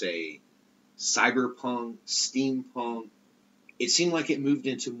want to say cyberpunk, steampunk. It seemed like it moved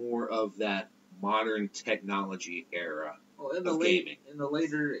into more of that modern technology era of gaming. In the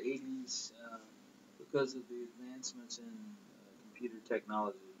later 80s, because of the advancements in computer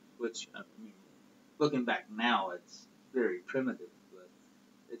technology, which, I mean, looking back now, it's very primitive, but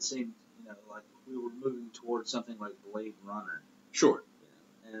it seemed, you know, like we were moving towards something like Blade Runner. Sure.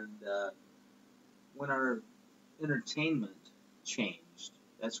 You know? And when our entertainment changed,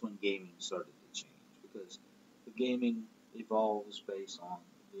 that's when gaming started to change, because the gaming evolves based on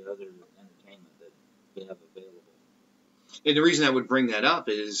the other entertainment that we have available. And the reason I would bring that up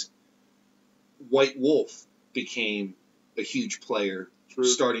is White Wolf became a huge player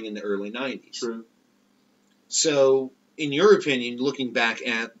starting in the early 90s. True. So, in your opinion, looking back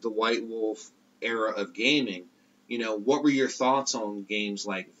at the White Wolf era of gaming, you know, what were your thoughts on games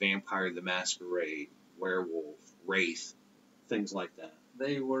like Vampire the Masquerade, Werewolf, Wraith, things like that?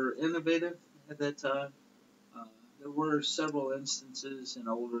 They were innovative at that time. There were several instances in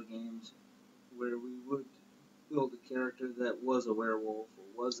older games where we would build a character that was a werewolf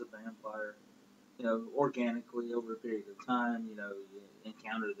or was a vampire, you know, organically over a period of time. You know, you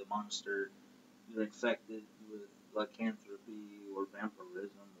encounter the monster, you're infected with lycanthropy or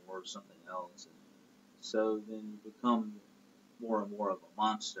vampirism or something else. And so then you become more and more of a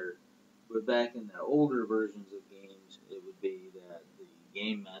monster. But back in the older versions of games, it would be that the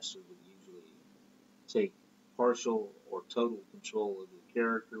game master would usually take partial or total control of the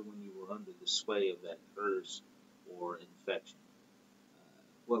character when you were under the sway of that curse or infection.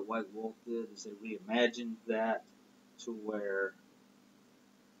 What White Wolf did is they reimagined that to where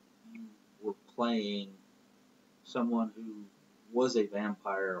you were playing someone who was a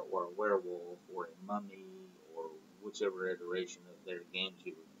vampire or a werewolf or a mummy or whichever iteration of their games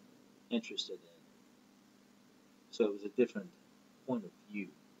you were interested in. So it was a different point of view.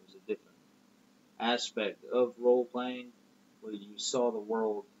 It was a different aspect of role-playing where you saw the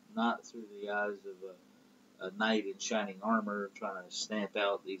world not through the eyes of a knight in shining armor trying to stamp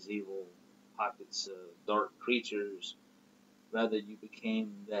out these evil pockets of dark creatures. Rather, you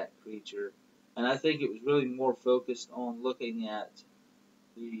became that creature. And I think it was really more focused on looking at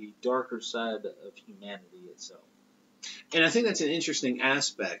the darker side of humanity itself. And I think that's an interesting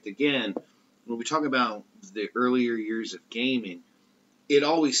aspect. Again, when we talk about the earlier years of gaming, it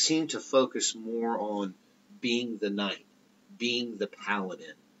always seemed to focus more on being the knight, being the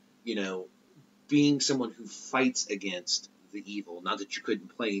paladin, being someone who fights against the evil. Not that you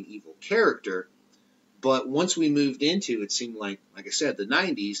couldn't play an evil character, but once we moved into, it seemed like I said, the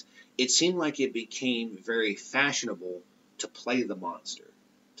 90s, it seemed like it became very fashionable to play the monster,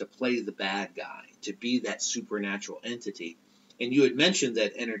 to play the bad guy, to be that supernatural entity. And you had mentioned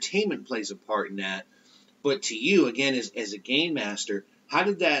that entertainment plays a part in that, but to you, again, as a game master, how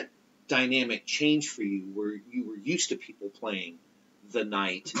did that dynamic change for you, where you were used to people playing the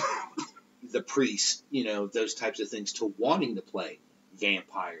knight, the priest, those types of things, to wanting to play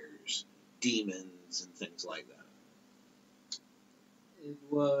vampires, demons, and things like that? It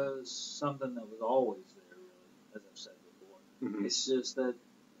was something that was always there, really, as I've said before. Mm-hmm. It's just that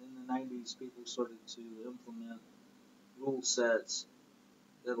in the 90s, people started to implement rule sets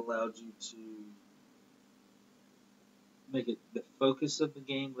that allowed you to make it the focus of the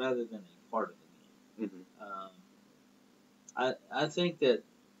game rather than a part of the game. Mm-hmm. I think that,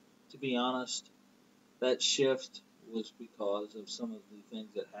 to be honest, that shift was because of some of the things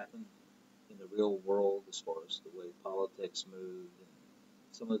that happened in the real world as far as the way politics moved and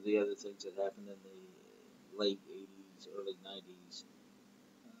some of the other things that happened in the late 80s, early 90s.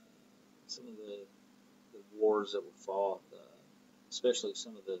 Some of the wars that were fought, especially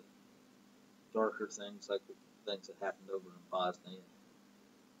some of the darker things like the things that happened over in Bosnia.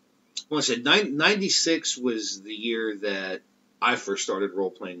 Well, I said 96 was the year that I first started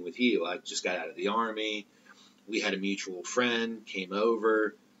role-playing with you. I just got out of the Army. We had a mutual friend, came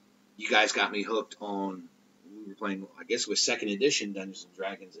over. You guys got me hooked on, we were playing, I guess it was 2nd edition Dungeons &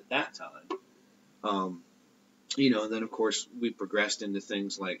 Dragons at that time. And then, of course, we progressed into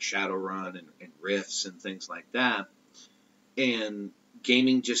things like Shadowrun and Rifts and things like that. And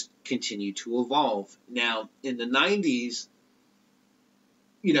gaming just continued to evolve. Now, in the 90s,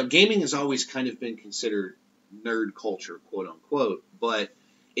 gaming has always kind of been considered nerd culture, quote unquote, but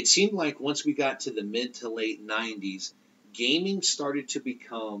it seemed like once we got to the mid to late 90s, gaming started to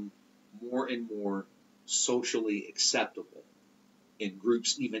become more and more socially acceptable in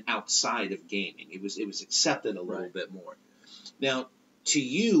groups even outside of gaming. It was accepted a little bit more. Now, to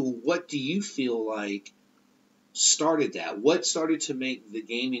you, what do you feel like started that? What started to make the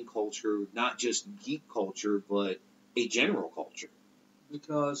gaming culture not just geek culture, but a general culture?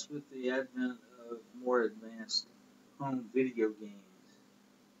 Because with the advent of more advanced home video games,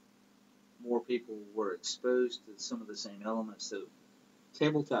 more people were exposed to some of the same elements that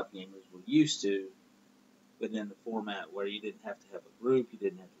tabletop gamers were used to, but in the format where you didn't have to have a group, you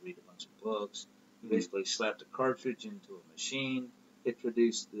didn't have to read a bunch of books. You basically slapped a cartridge into a machine. It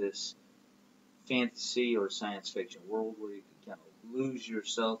produced this fantasy or science fiction world where you could kind of lose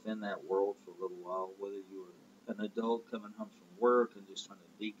yourself in that world for a little while, whether you were an adult coming home from work and just trying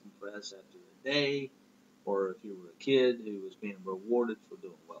to decompress after a day, or if you were a kid who was being rewarded for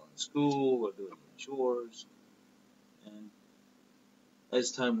doing well in school or doing your chores. And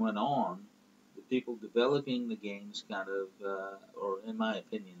as time went on, the people developing the games kind of, or in my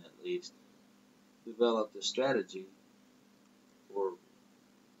opinion at least, developed a strategy for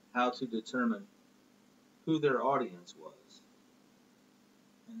how to determine who their audience was.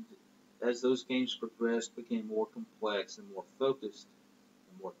 And as those games progressed, became more complex and more focused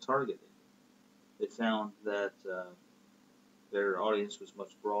and more targeted, they found that their audience was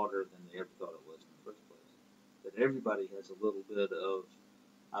much broader than they ever thought it was in the first place. That everybody has a little bit of,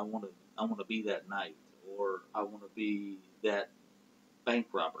 I want to be that knight, or I want to be that bank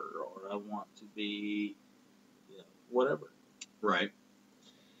robber, or I want to be, whatever. Right.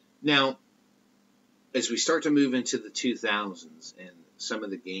 Now, as we start to move into the 2000s and some of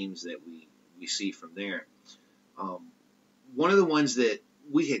the games that we see from there, one of the ones that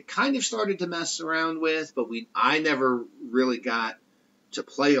we had kind of started to mess around with, but I never really got to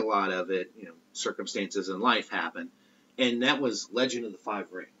play a lot of it. You know, circumstances in life happen, and that was Legend of the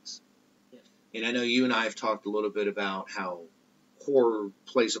Five Rings. Yeah. And I know you and I have talked a little bit about how horror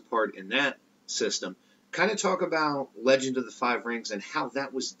plays a part in that system. Kind of talk about Legend of the Five Rings and how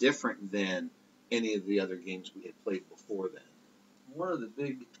that was different than any of the other games we had played before then. One of the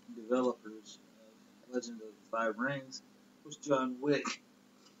big developers of Legend of the Five Rings was John Wick.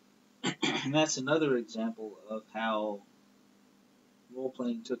 And that's another example of how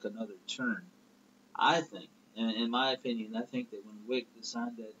role-playing took another turn. I think, and in my opinion, I think that when Wick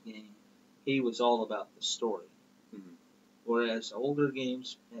designed that game, he was all about the story. Mhm. Whereas older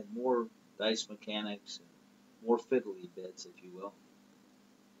games had more dice mechanics and more fiddly bits, if you will.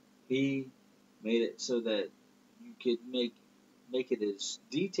 He made it so that you could make it as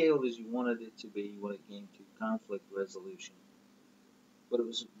detailed as you wanted it to be when it came to conflict resolution. But it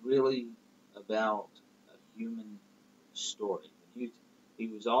was really about a human story. He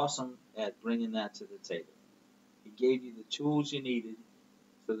was awesome at bringing that to the table. He gave you the tools you needed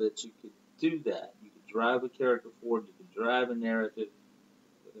so that you could do that. You could drive a character forward, you could drive a narrative,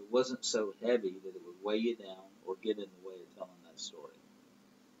 but it wasn't so heavy that it would weigh you down or get in the way of telling that story.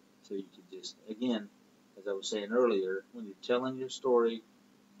 So you could just, again, as I was saying earlier, when you're telling your story,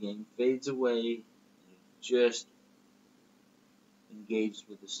 the game fades away, and you're just engaged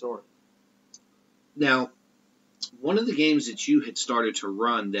with the story. Now, one of the games that you had started to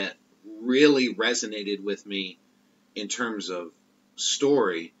run that really resonated with me in terms of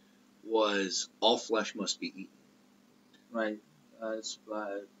story was All Flesh Must Be Eaten. Right. It's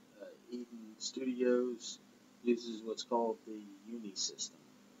by Eden Studios. Uses what's called the Uni system.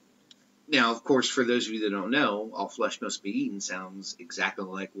 Now, of course, for those of you that don't know, All Flesh Must Be Eaten sounds exactly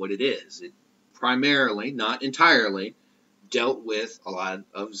like what it is. It primarily, not entirely, dealt with a lot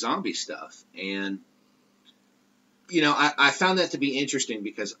of zombie stuff. And, you know, I found that to be interesting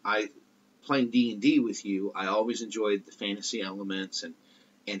because playing D&D with you, I always enjoyed the fantasy elements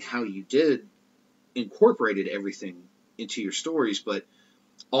and how you incorporated everything into your stories. But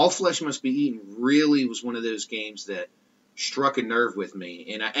All Flesh Must Be Eaten really was one of those games that struck a nerve with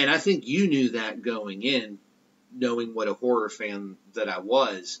me. And I think you knew that going in, knowing what a horror fan that I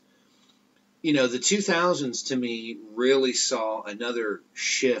was. You know, the 2000s to me really saw another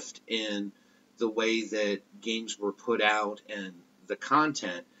shift in the way that games were put out and the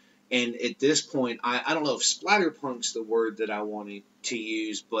content. And at this point, I don't know if splatterpunk's the word that I wanted to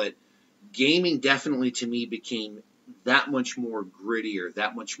use, but gaming definitely to me became that much more grittier,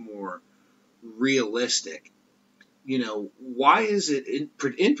 that much more realistic. You know, why is it,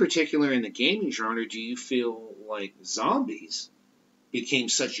 in particular in the gaming genre, do you feel like zombies became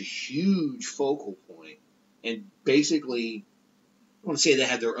such a huge focal point? And basically, I want to say they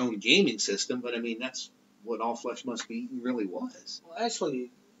had their own gaming system, but I mean, that's what All Flesh Must Be Eaten really was. Well,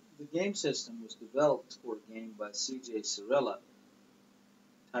 actually, the game system was developed for a game by C.J. Sorella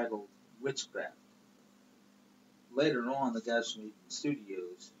titled Witchcraft. Later on, the guys from Eden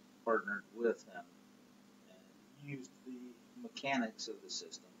Studios partnered with him and used the mechanics of the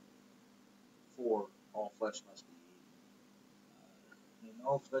system for All Flesh Must Be Eaten. In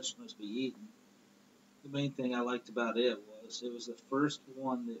All Flesh Must Be Eaten, the main thing I liked about it was the first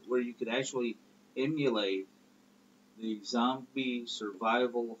one where you could actually emulate the zombie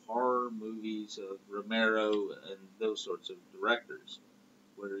survival horror movies of Romero and those sorts of directors,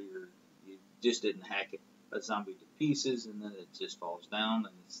 where you just didn't hack a zombie to pieces and then it just falls down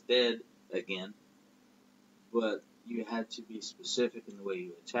and it's dead again. But you had to be specific in the way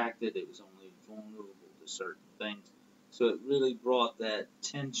you attacked it. It was only vulnerable to certain things. So it really brought that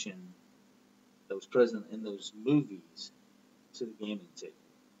tension that was present in those movies to the gaming table.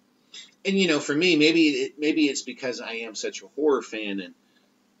 And, you know, for me, maybe it's because I am such a horror fan, and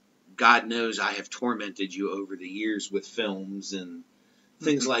God knows I have tormented you over the years with films and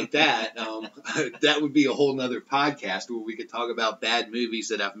things like that. That would be a whole nother podcast where we could talk about bad movies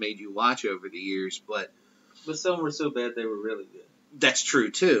that I've made you watch over the years. But some were so bad they were really good. That's true,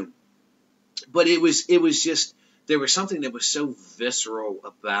 too. But it was just, there was something that was so visceral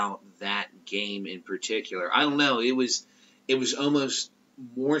about that game in particular. I don't know, it was almost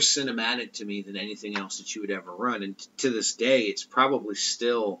more cinematic to me than anything else that you would ever run. And to this day, it's probably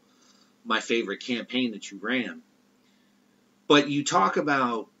still my favorite campaign that you ran. But you talk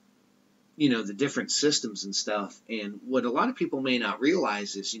about, you know, the different systems and stuff, and what a lot of people may not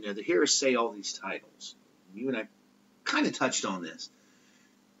realize is, you know, they hear us say all these titles. You and I kind of touched on this.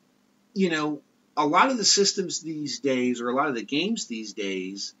 You know, a lot of the systems these days, or a lot of the games these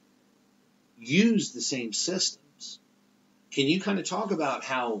days, use the same systems. Can you kind of talk about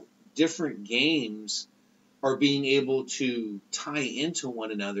how different games are being able to tie into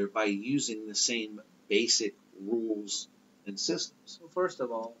one another by using the same basic rules and systems? Well, first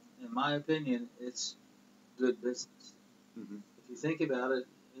of all, in my opinion, it's good business. Mm-hmm. If you think about it,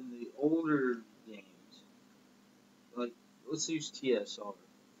 in the older games, like let's use TSR,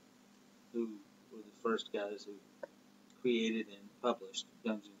 who were the first guys who created and published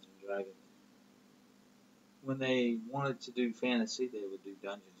Dungeons and Dragons. When they wanted to do fantasy, they would do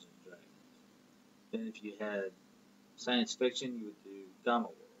Dungeons and Dragons. Then if you had science fiction, you would do Gamma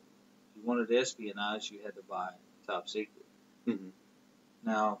World. If you wanted espionage, you had to buy Top Secret. Mm-hmm.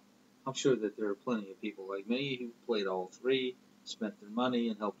 Now, I'm sure that there are plenty of people like me who played all three, spent their money,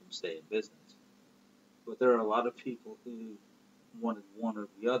 and helped them stay in business. But there are a lot of people who wanted one or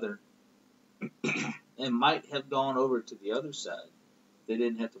the other and might have gone over to the other side. They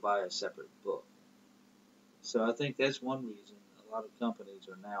didn't have to buy a separate book. So I think that's one reason a lot of companies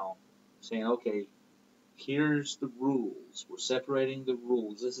are now saying, okay, here's the rules. We're separating the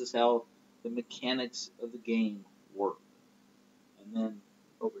rules. This is how the mechanics of the game work. And then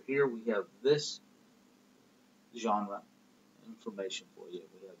over here we have this genre information for you.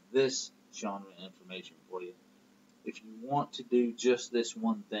 We have this genre information for you. If you want to do just this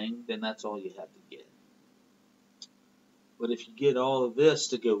one thing, then that's all you have to get. But if you get all of this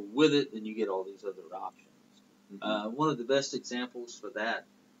to go with it, then you get all these other options. Mm-hmm. One of the best examples for that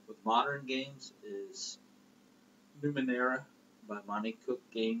with modern games is Numenera by Monte Cook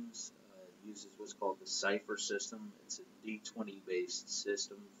Games. It uses what's called the Cypher system. It's a D20 based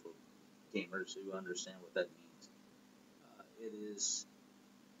system for gamers who understand what that means. It is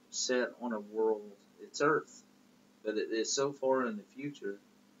set on a world, it's Earth, but it is so far in the future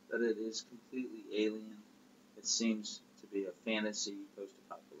that it is completely alien. It seems to be a fantasy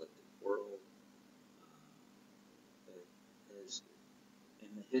post-apocalyptic world. It has, in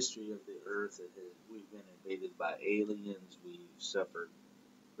the history of the Earth, we've been invaded by aliens. We've suffered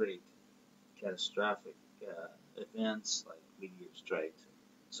great catastrophic events like meteor strikes,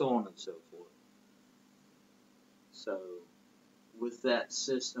 so on and so forth. So, with that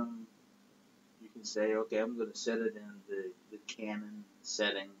system, you can say, okay, I'm going to set it in the canon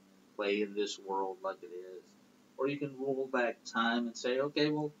setting and play in this world like it is. Or you can roll back time and say, okay,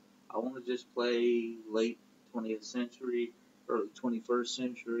 well, I want to just play late 20th century, early 21st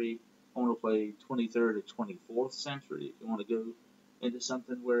century. I want to play 23rd to 24th century. If you want to go into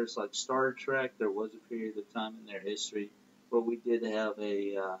something where it's like Star Trek, there was a period of time in their history where we did have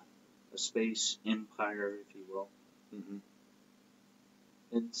a space empire, if you will. Mm-hmm.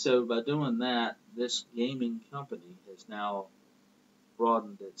 And so by doing that, this gaming company has now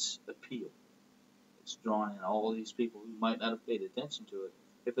broadened its appeal. It's drawn in all these people who might not have paid attention to it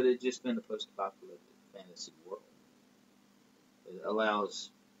if it had just been a post-apocalyptic fantasy world. It allows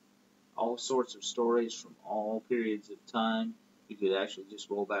all sorts of stories from all periods of time. You could actually just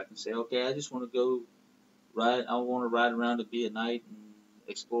roll back and say, okay, I just want to go I want to ride around and be a knight and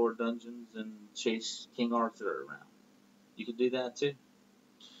explore dungeons and chase King Arthur around. You could do that too.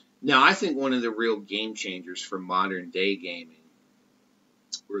 Now, I think one of the real game changers for modern day gaming,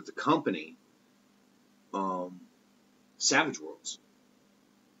 or the company, Savage Worlds.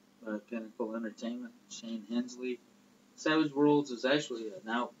 Pinnacle Entertainment, Shane Hensley. Savage Worlds is actually an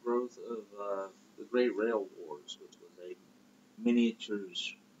outgrowth of the Great Rail Wars, which was a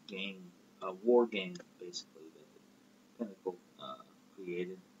miniatures game, a war game, basically, that Pinnacle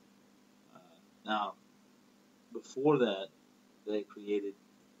created. Now, before that, they created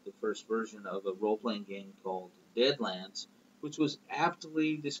the first version of a role-playing game called Deadlands, which was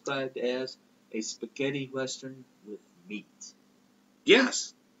aptly described as a spaghetti western with meat.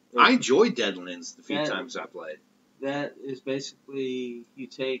 Yes, I enjoyed Deadlands the few times I played. That is basically, you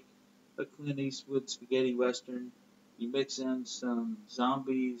take a Clint Eastwood spaghetti western, you mix in some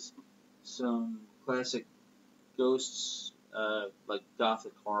zombies, some classic ghosts, like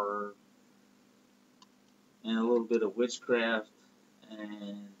gothic horror, and a little bit of witchcraft,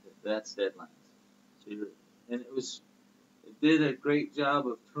 and that's Deadlands. So it did a great job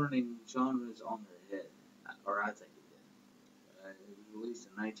of turning genres on their head, or I think it did. It was released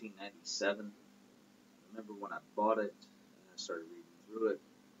in 1997. I remember when I bought it and I started reading through it.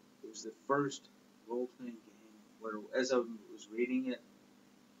 It was the first role-playing game where, as I was reading it,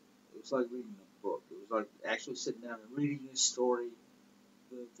 it was like reading a book. It was like actually sitting down and reading a story.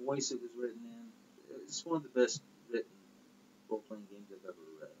 The voice it was written in. It's one of the best written role-playing games I've ever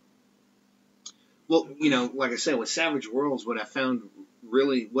read. Well, you know, like I said, with Savage Worlds, what I find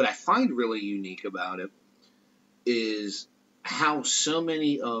really unique about it is how so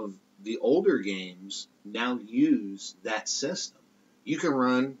many of the older games now use that system. You can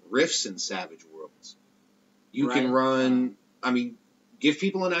run Rifts in Savage Worlds. You can run, give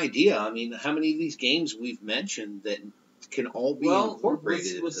people an idea. I mean, how many of these games we've mentioned that can all be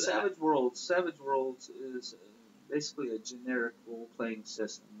incorporated with into Savage Worlds is basically a generic role-playing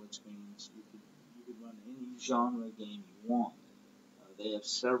system, which means you can run any genre game you want. They have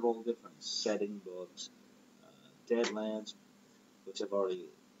several different setting books. Deadlands, which I've already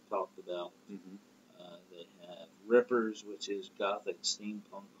talked about. Mm-hmm. They have Rippers, which is gothic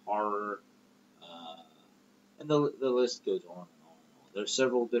steampunk horror. And the list goes on and on and on. There are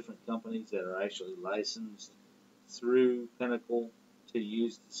several different companies that are actually licensed through Pinnacle to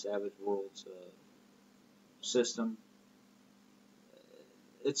use the Savage Worlds system.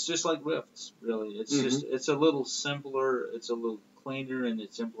 It's just like Rifts, really. It's just it's a little simpler. It's a little cleaner in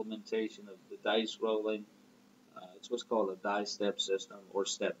its implementation of the dice rolling. It's what's called a die step system or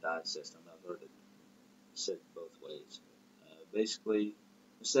step die system. I've heard it said both ways. Basically,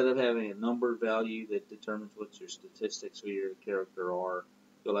 instead of having a number value that determines what your statistics for your character are,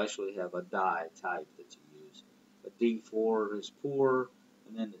 you'll actually have a die type that you use. A D4 is poor,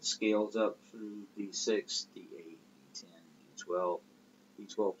 and then it scales up through D6, D8, D10, D12,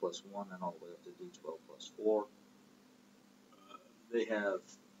 D12 plus 1, and all the way up to D12 plus 4.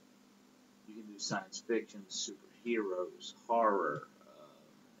 You can do science fiction, superheroes, horror,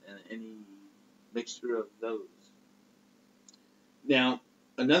 and any mixture of those. Now,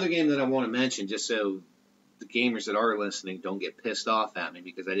 another game that I want to mention, just so the gamers that are listening don't get pissed off at me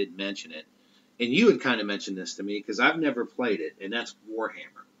because I didn't mention it, and you had kind of mentioned this to me because I've never played it, and that's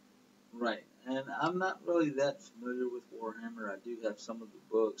Warhammer. Right, and I'm not really that familiar with Warhammer. I do have some of the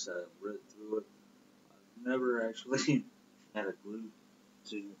books. I've read through it. I've never actually had a group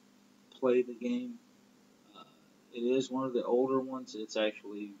to play the game. It is one of the older ones. It's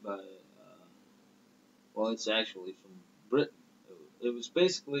actually it's actually from Britain. It was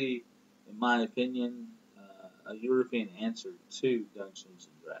basically, in my opinion, a European answer to Dungeons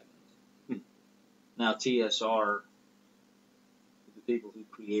and Dragons. Now, TSR, the people who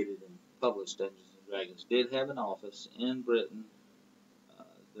created and published Dungeons and Dragons, did have an office in Britain.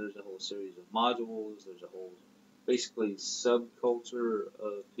 There's a whole series of modules. There's a whole, basically, subculture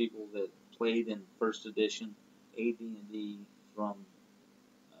of people that played in first edition AD&D from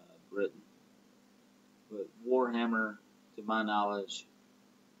Britain. But Warhammer, to my knowledge,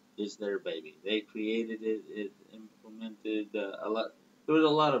 is their baby. They created it. It implemented a lot. There was a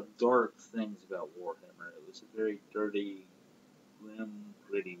lot of dark things about Warhammer. It was a very dirty, grim,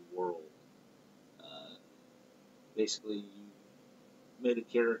 gritty world. Basically, you made a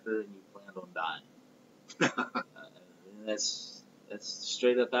character and you planned on dying. And that's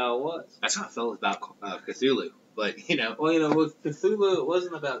straight up how it was. That's how I felt about Cthulhu, but, you know. Well, with Cthulhu, it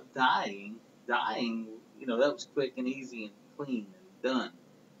wasn't about dying. Dying, that was quick and easy and clean and done.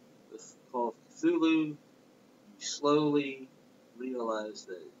 With Call of Cthulhu, you slowly realized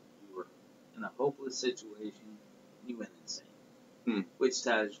that you were in a hopeless situation. You went insane. Which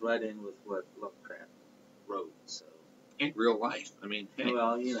ties right in with what Lovecraft wrote. So. In real life. I mean, hey.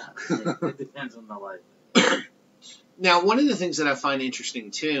 Well, it depends on the life. Now, one of the things that I find interesting,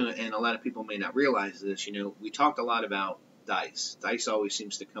 too, and a lot of people may not realize this, we talked a lot about dice. Dice always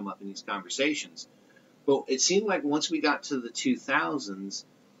seems to come up in these conversations. But it seemed like once we got to the 2000s,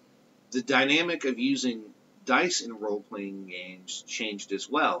 the dynamic of using dice in role-playing games changed as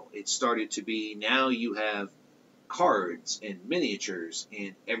well. It started to be, now you have cards and miniatures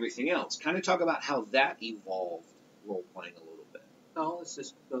and everything else. Kind of talk about how that evolved role-playing a little bit. No, it's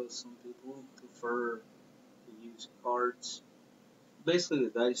just because some people prefer to use cards. Basically, the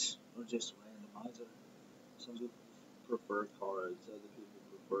dice are just a randomizer. Some people prefer cards. Other people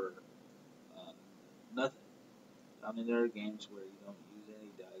prefer nothing. I mean, there are games where you don't use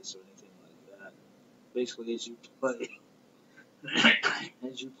any dice or anything like that. Basically, as you play,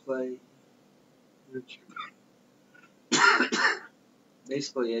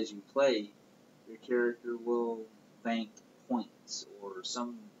 your character will bank points or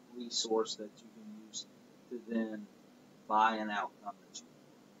some resource that you can use to then buy an outcome that you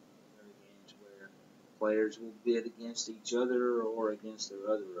want. There are games where players will bid against each other or against their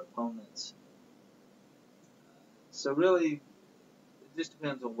other opponents. So really, it just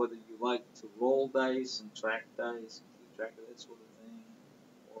depends on whether you like to roll dice and track dice and keep track of that sort of thing,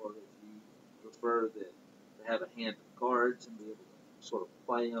 or if you prefer to have a hand of cards and be able to sort of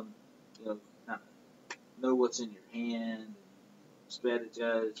play them, kind of know what's in your hand and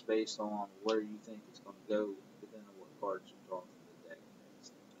strategize based on where you think it's going to go, depending on what cards you draw from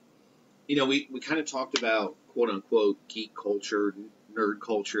the deck. We kind of talked about quote-unquote geek culture, nerd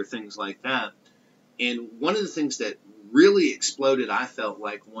culture, things like that. And one of the things that really exploded, I felt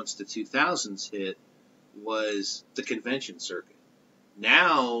like, once the 2000s hit, was the convention circuit.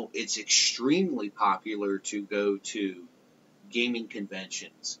 Now it's extremely popular to go to gaming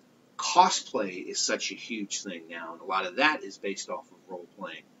conventions. Cosplay is such a huge thing now, and a lot of that is based off of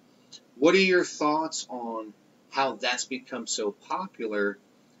role-playing. What are your thoughts on how that's become so popular,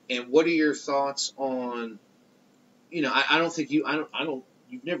 and what are your thoughts on, I don't think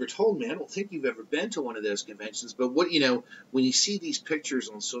you've never told me, I don't think you've ever been to one of those conventions, but what, when you see these pictures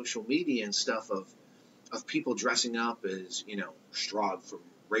on social media and stuff of people dressing up as, Strahd from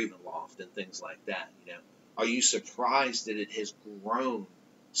Ravenloft and things like that, are you surprised that it has grown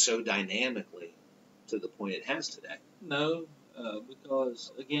so dynamically to the point it has today? No,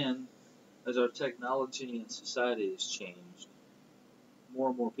 because, again, as our technology and society has changed, more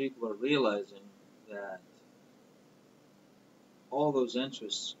and more people are realizing that all those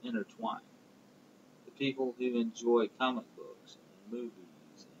interests intertwine. The people who enjoy comic books and movies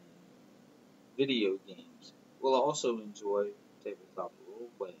and video games will also enjoy tabletop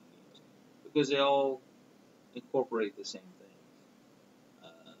role-playing games because they all incorporate the same things.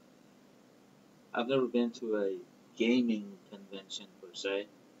 I've never been to a gaming convention per se,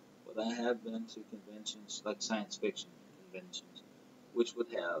 but I have been to conventions like science fiction conventions, which would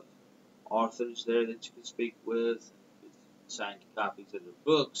have authors there that you could speak with, signed copies of their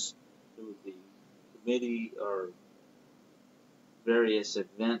books. There would be committee or various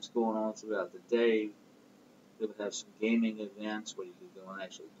events going on throughout the day. They would have some gaming events where you could go and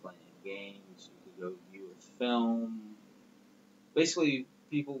actually play games. You could go view a film. Basically,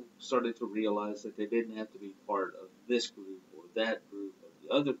 people started to realize that they didn't have to be part of this group or that group or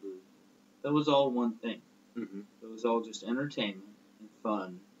the other group. That was all one thing. Mm-hmm. It was all just entertainment and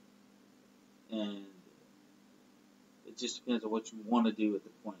fun, and it just depends on what you want to do at the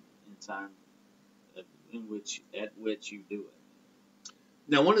point in time at which you do it.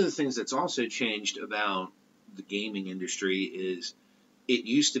 Now, one of the things that's also changed about the gaming industry is it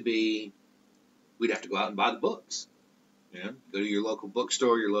used to be we'd have to go out and buy the books. Go to your local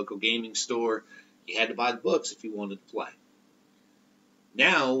bookstore, your local gaming store. You had to buy the books if you wanted to play.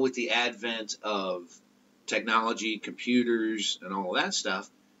 Now, with the advent of technology, computers, and all of that stuff,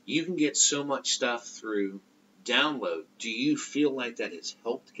 you can get so much stuff through download. Do you feel like that has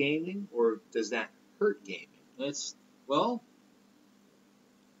helped gaming, or does that hurt gaming? It's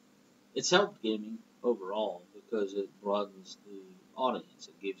helped gaming overall because it broadens the audience.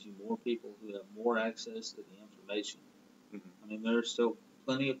 It gives you more people who have more access to the information. Mm-hmm. I mean, there are still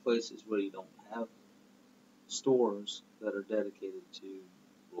plenty of places where you don't have stores that are dedicated to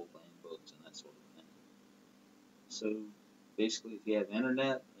role-playing books and that sort of thing. So, basically, if you have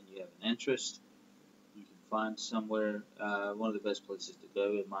internet and you have an interest, you can find somewhere. One of the best places to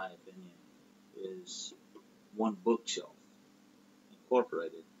go, in my opinion, is One Bookshelf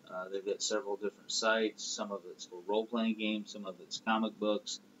Incorporated. They've got several different sites. Some of it's for role-playing games, some of it's comic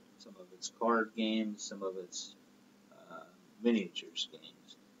books, some of it's card games, some of it's miniatures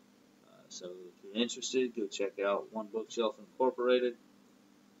games. So if you're interested, go check out One Bookshelf Incorporated,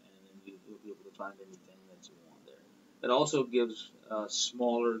 and you'll be able to find anything that you want there. It also gives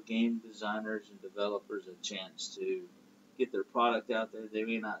smaller game designers and developers a chance to get their product out there. They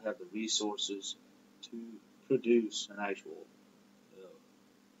may not have the resources to produce an actual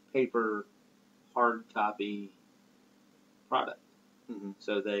paper, hard copy product. Mm-hmm.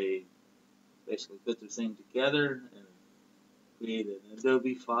 So they basically put their thing together and create an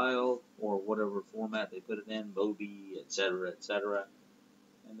Adobe file or whatever format they put it in, Mobi, etc.,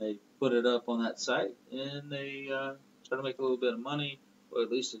 and they put it up on that site, and they try to make a little bit of money, or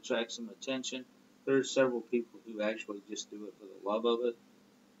at least attract some attention. There's several people who actually just do it for the love of it,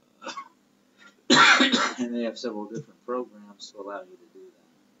 and they have several different programs to allow you to do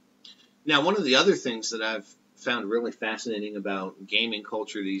that. Now, one of the other things that I've found really fascinating about gaming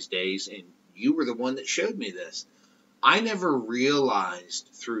culture these days, and you were the one that showed me this, I never realized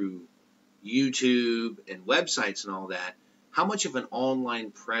through YouTube and websites and all that how much of an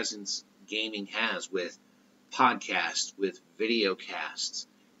online presence gaming has with podcasts, with video casts,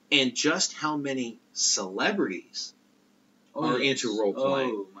 and just how many celebrities are into role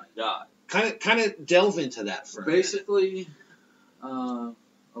playing. Oh my God! Kind of delve into that for Basically, a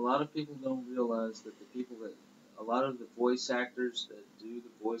lot of people don't realize that a lot of the voice actors that do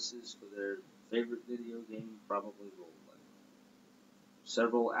the voices for their favorite video game probably role play.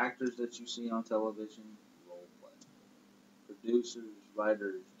 Several actors that you see on television role play. Producers,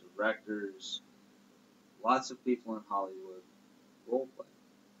 writers, directors, lots of people in Hollywood role play.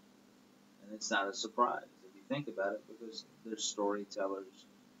 And it's not a surprise. If you think about it, because they're storytellers,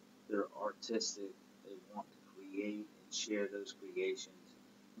 they're artistic, they want to create and share those creations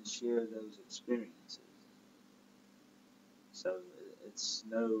and share those experiences. So it's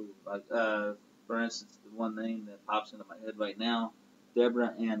no, like, for instance, the one name that pops into my head right now,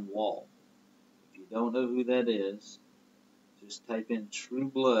 Deborah Ann Wall. If you don't know who that is, just type in True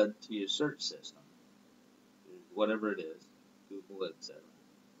Blood to your search system, whatever it is, Google, etc.,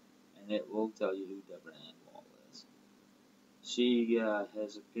 and it will tell you who Deborah Ann Wall is. She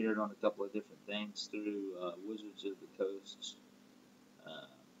has appeared on a couple of different things through Wizards of the Coast,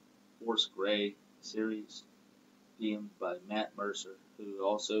 Force Grey series, DM'd by Matt Mercer, who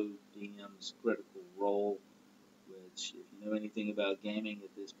also DMs Critical Role, which, if you know anything about gaming at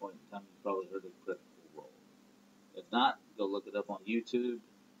this point in time, you've probably heard of Critical Role. If not, go look it up on YouTube.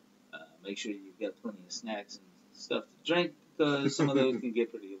 Make sure you've got plenty of snacks and stuff to drink, because some of those can get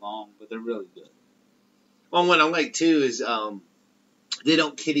pretty long, but they're really good. Well, what I like too is they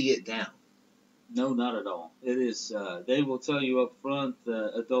don't kitty it down. No, not at all. It is. They will tell you up front,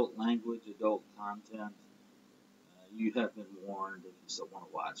 adult language, adult content. You have been warned. If you still want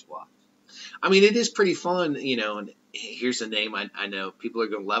to watch. I mean, it is pretty fun, you know. And here's a name I know people are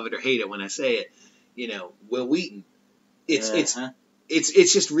going to love it or hate it when I say it. You know, Will Wheaton.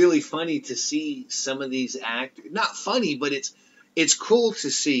 It's just really funny to see some of these actors. Not funny, but it's cool to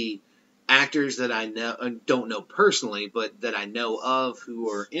see actors that I know don't know personally, but that I know of who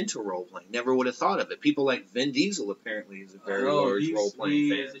are into role playing. Never would have thought of it. People like Vin Diesel apparently is a very large role playing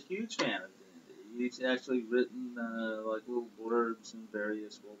fan. He's a huge fan of D&D. He's actually written like little blurbs in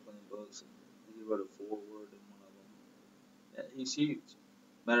various role playing books. And he wrote a foreword in one of them. Yeah, he's huge.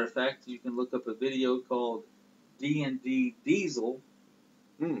 Matter of fact, you can look up a video called D&D Diesel,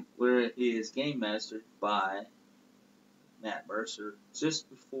 where he is game mastered by Matt Mercer just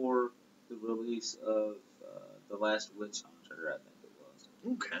before the release of The Last Witch Hunter, I think it was.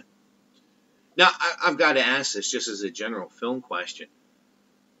 Okay. Now, I've got to ask this just as a general film question.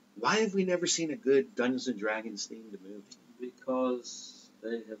 Why have we never seen a good Dungeons & Dragons themed movie? Because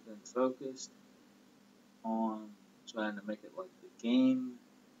they have been focused on trying to make it like the game.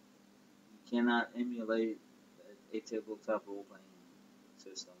 You cannot emulate a tabletop role-playing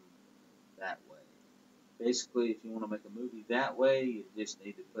system that way. Basically, if you want to make a movie that way, you just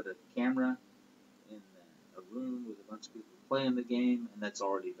need to put a camera in a room with a bunch of people playing the game, and that's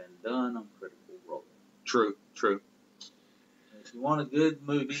already been done on Critical Role. True. If you want a good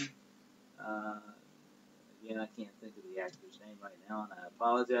movie, again, I can't think of the actor's name right now, and I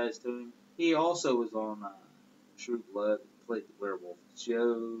apologize to him. He also was on True Blood, played the werewolf Joe.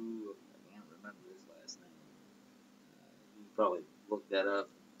 I can't remember his last name. You can probably look that up,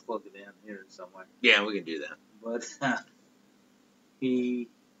 plug it in here somewhere. Yeah, we can do that. But he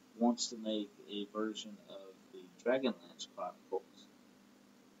wants to make a version of the Dragonlance Chronicles.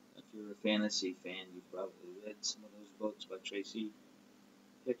 If you're a fantasy fan, you've probably read some of those books by Tracy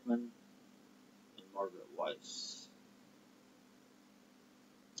Hickman and Margaret Weiss.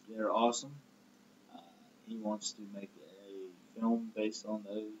 They're awesome. He wants to make a film based on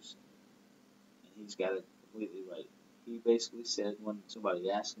those, and he's got it completely right. He basically said, when somebody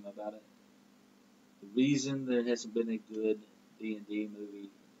asked him about it, the reason there hasn't been a good D&D movie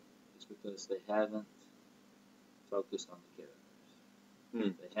is because they haven't focused on the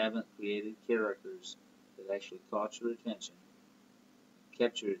characters. They haven't created characters that actually caught your attention,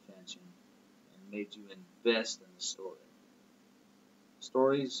 kept your attention, and made you invest in the story.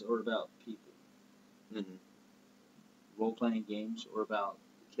 Stories are about people. Role-playing games are about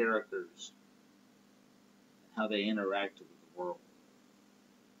the characters, how they interact with the world,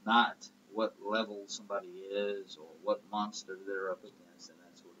 not what level somebody is or what monster they're up against and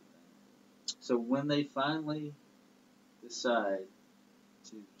that sort of thing. So when they finally decide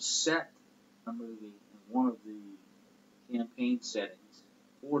to set a movie in one of the campaign settings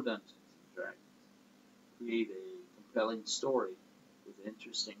for Dungeons & Dragons, create a compelling story with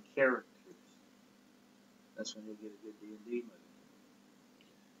interesting characters, that's when you'll get a good D&D movie.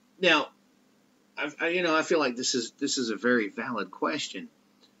 Now, I feel like this is a very valid question.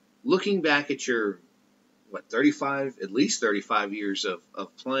 Looking back at your, at least 35 years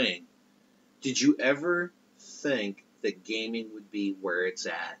of playing, did you ever think that gaming would be where it's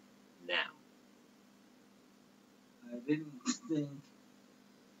at now? I didn't think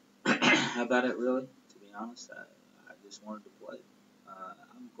about it really, to be honest. I just wanted to play.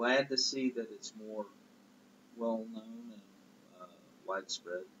 I'm glad to see that it's more well known and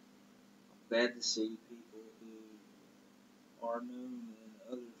widespread. I'm glad to see people who are known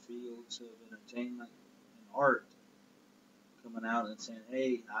in other fields of entertainment and art coming out and saying,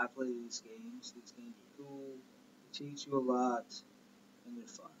 hey, I play these games. These games are cool. They teach you a lot, and they're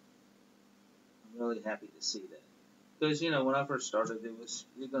fun. I'm really happy to see that. Because, when I first started, it was,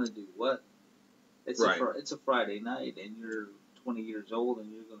 you're going to do what? It's a Friday night, and you're 20 years old,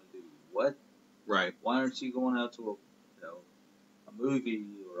 and you're going to do what? Right. Why aren't you going out to a movie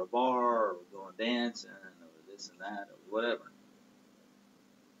or a bar or going dancing or this and that or whatever?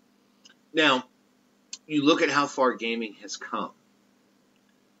 Now, you look at how far gaming has come.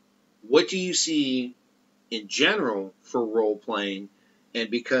 What do you see in general for role-playing? And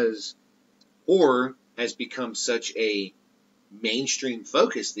because horror has become such a mainstream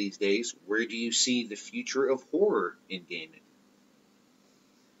focus these days, where do you see the future of horror in gaming?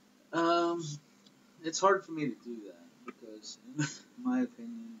 It's hard for me to do that because, in my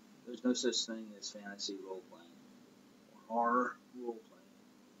opinion, there's no such thing as fantasy role-playing or horror role-playing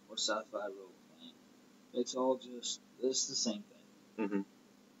or sci-fi role-playing. It's all it's the same thing. Mm-hmm.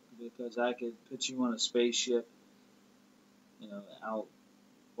 Because I could put you on a spaceship, out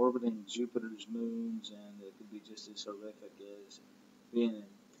orbiting Jupiter's moons, and it could be just as horrific as being in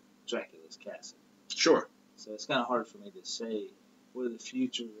Dracula's castle. Sure. So it's kind of hard for me to say where the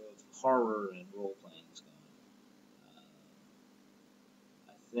future of horror and role-playing is going.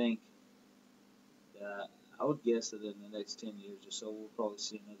 I think that I would guess that in the next 10 years or so, we'll probably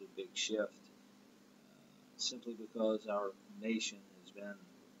see another big shift, simply because our nation has been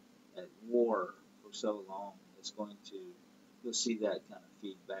at war for so long. You'll see that kind of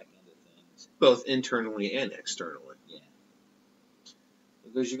feed back into things. Both internally and externally. Yeah.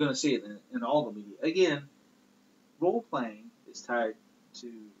 Because you're going to see it in all the media. Again, role-playing is tied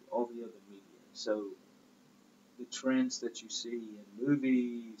to all the other media. So the trends that you see in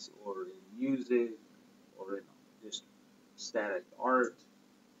movies or in music or in just static art,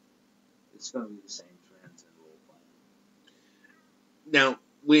 it's going to be the same trends in role-playing. Now,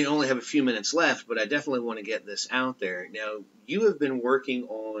 we only have a few minutes left, but I definitely want to get this out there. Now, you have been working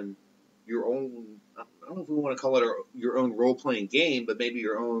on your own, I don't know if we want to call it your own role-playing game, but maybe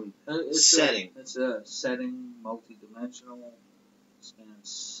your own setting. It's a setting, multi-dimensional, spans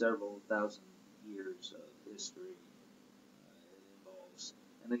several thousand years of history. It involves,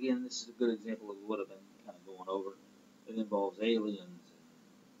 and again, this is a good example of what I've been kind of going over. It involves aliens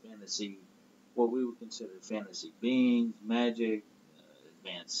and fantasy, what we would consider fantasy beings, magic,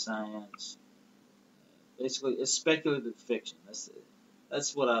 advanced science. Basically, it's speculative fiction.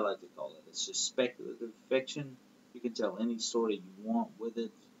 That's what I like to call it. It's just speculative fiction. You can tell any story you want with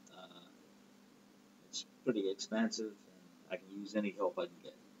it. It's pretty expensive, and I can use any help I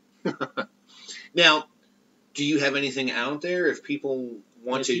can get. Now, do you have anything out there if people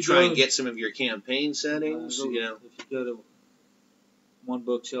want to try and get some of your campaign settings? If you go to One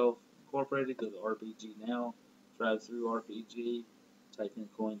Bookshelf Incorporated, go to RPG Now, drive through RPG, type in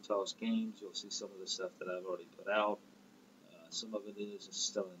Coin Toss Games, you'll see some of the stuff that I've already put out. Some of it is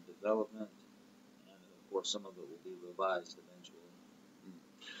still in development, and of course some of it will be revised eventually.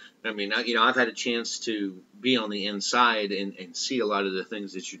 I mean, I've had a chance to be on the inside and see a lot of the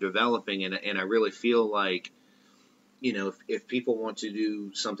things that you're developing, and I really feel like, if people want to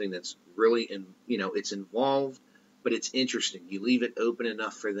do something that's really, it's involved, but it's interesting, you leave it open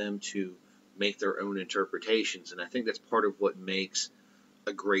enough for them to make their own interpretations, and I think that's part of what makes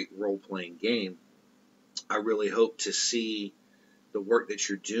a great role-playing game. I really hope to see the work that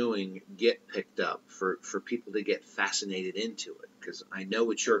you're doing get picked up for people to get fascinated into it, because I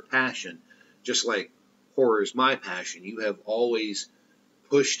know it's your passion, just like horror is my passion. You have always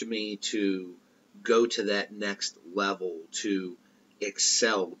pushed me to go to that next level, to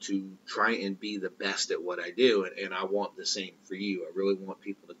excel, to try and be the best at what I do, and I want the same for you. I really want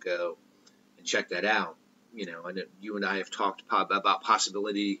people to go and check that out. I know you and I have talked about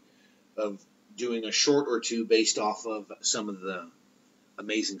possibility of doing a short or two based off of some of the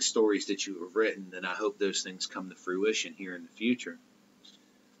amazing stories that you have written, and I hope those things come to fruition here in the future.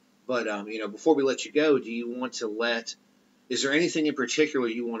 But, before we let you go, do you want to is there anything in particular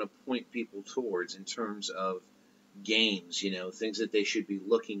you want to point people towards in terms of games, things that they should be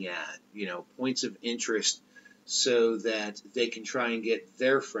looking at, points of interest so that they can try and get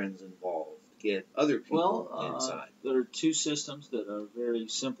their friends involved, get other people inside? There are two systems that are very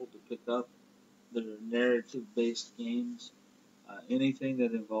simple to pick up. That are narrative-based games. Anything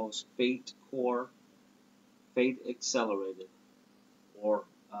that involves Fate Core, Fate Accelerated, or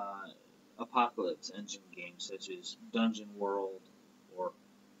Apocalypse engine games such as Dungeon World, or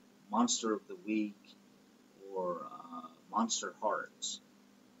Monster of the Week, or Monster Hearts.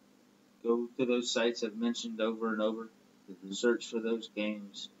 Go to those sites I've mentioned over and over. Search for those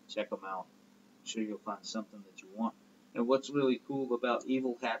games. Check them out. I'm sure you'll find something that you want. And what's really cool about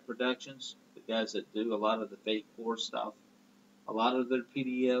Evil Hat Productions, the guys that do a lot of the fake horror stuff, a lot of their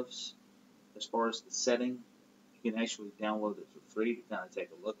PDFs, as far as the setting, you can actually download it for free to kind of take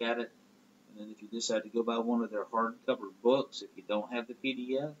a look at it. And then if you decide to go buy one of their hardcover books, if you don't have the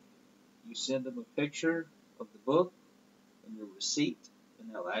PDF, you send them a picture of the book and your receipt,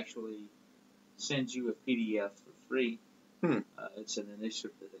 and they'll actually send you a PDF for free. It's an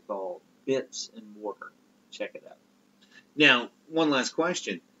initiative that they call Bits and Mortar. Check it out. Now, one last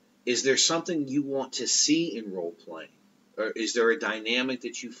question. Is there something you want to see in role-playing? Or is there a dynamic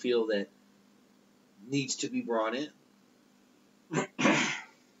that you feel that needs to be brought in?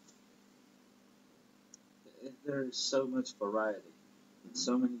 There is so much variety and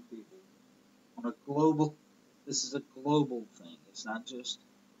so many people on a global. This is a global thing. It's not just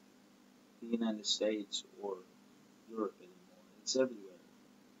the United States or Europe anymore. It's everywhere.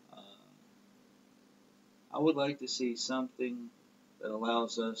 I would like to see something that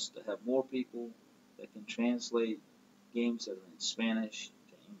allows us to have more people that can translate games that are in Spanish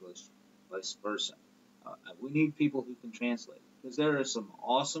to English, vice versa. We need people who can translate, because there are some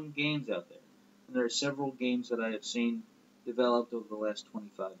awesome games out there. And there are several games that I have seen developed over the last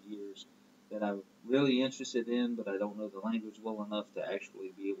 25 years that I'm really interested in, but I don't know the language well enough to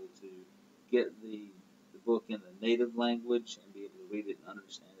actually be able to get the book in the native language and be able to read it and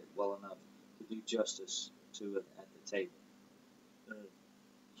understand it well enough to do justice to it at the table. There are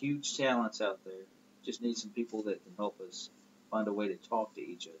huge talents out there. Just need some people that can help us find a way to talk to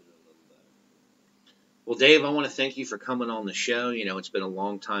each other a little better. Well, Dave, I want to thank you for coming on the show. You know, it's been a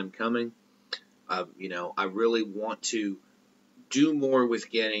long time coming. You know, I really want to do more with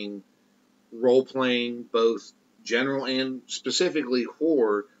getting role-playing, both general and specifically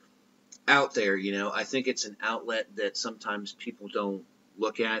horror, out there. You know, I think it's an outlet that sometimes people don't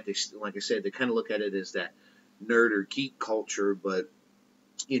look at. They, like I said, they kind of look at it as that nerd or geek culture, but,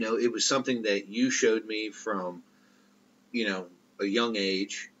 you know, it was something that you showed me from, you know, a young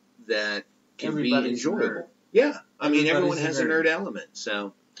age that can be enjoyable. Yeah, I mean, everyone has a nerd element,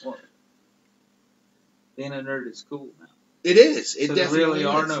 so. Well, being a nerd is cool now. It is. It so definitely there really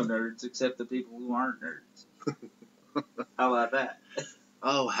are is. no nerds except the people who aren't nerds. How about that?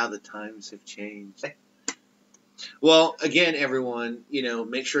 Oh, how the times have changed. Well, again, everyone, you know,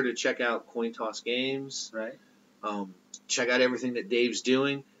 make sure to check out Coin Toss Games. Right. Check out everything that Dave's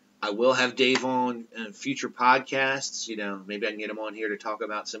doing. I will have Dave on future podcasts. You know, maybe I can get him on here to talk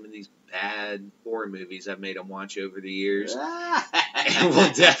about some of these bad horror movies I've made him watch over the years. And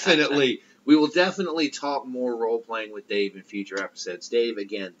we will definitely talk more role-playing with Dave in future episodes. Dave,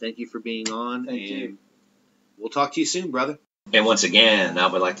 again, thank you for being on. Thank you. We'll talk to you soon, brother. And once again, I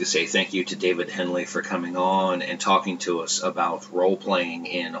would like to say thank you to David Henley for coming on and talking to us about role-playing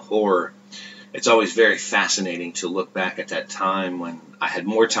in horror. It's always very fascinating to look back at that time when I had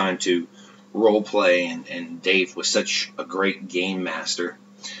more time to role-play, and Dave was such a great game master.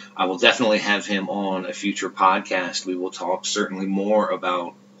 I will definitely have him on a future podcast. We will talk certainly more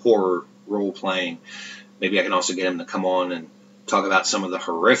about horror role-playing. Maybe I can also get him to come on and talk about some of the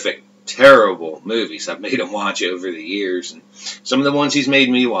horrific, terrible movies I've made him watch over the years. And some of the ones he's made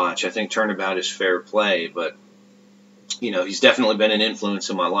me watch, I think, Turnabout is fair play. But, you know, he's definitely been an influence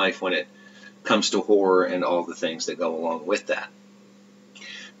in my life when it comes to horror and all the things that go along with that.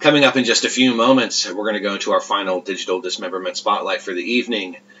 Coming up in just a few moments, we're going to go into our final digital dismemberment spotlight for the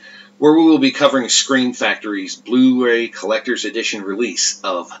evening, where we will be covering Scream Factory's Blu-ray Collector's Edition release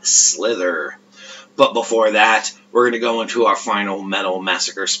of Slither. But before that, we're going to go into our final Metal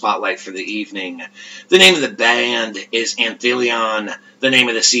Massacre Spotlight for the evening. The name of the band is Anthelion, the name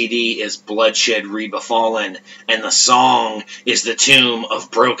of the CD is Bloodshed Reba Fallen, and the song is The Tomb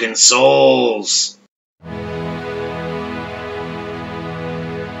of Broken Souls.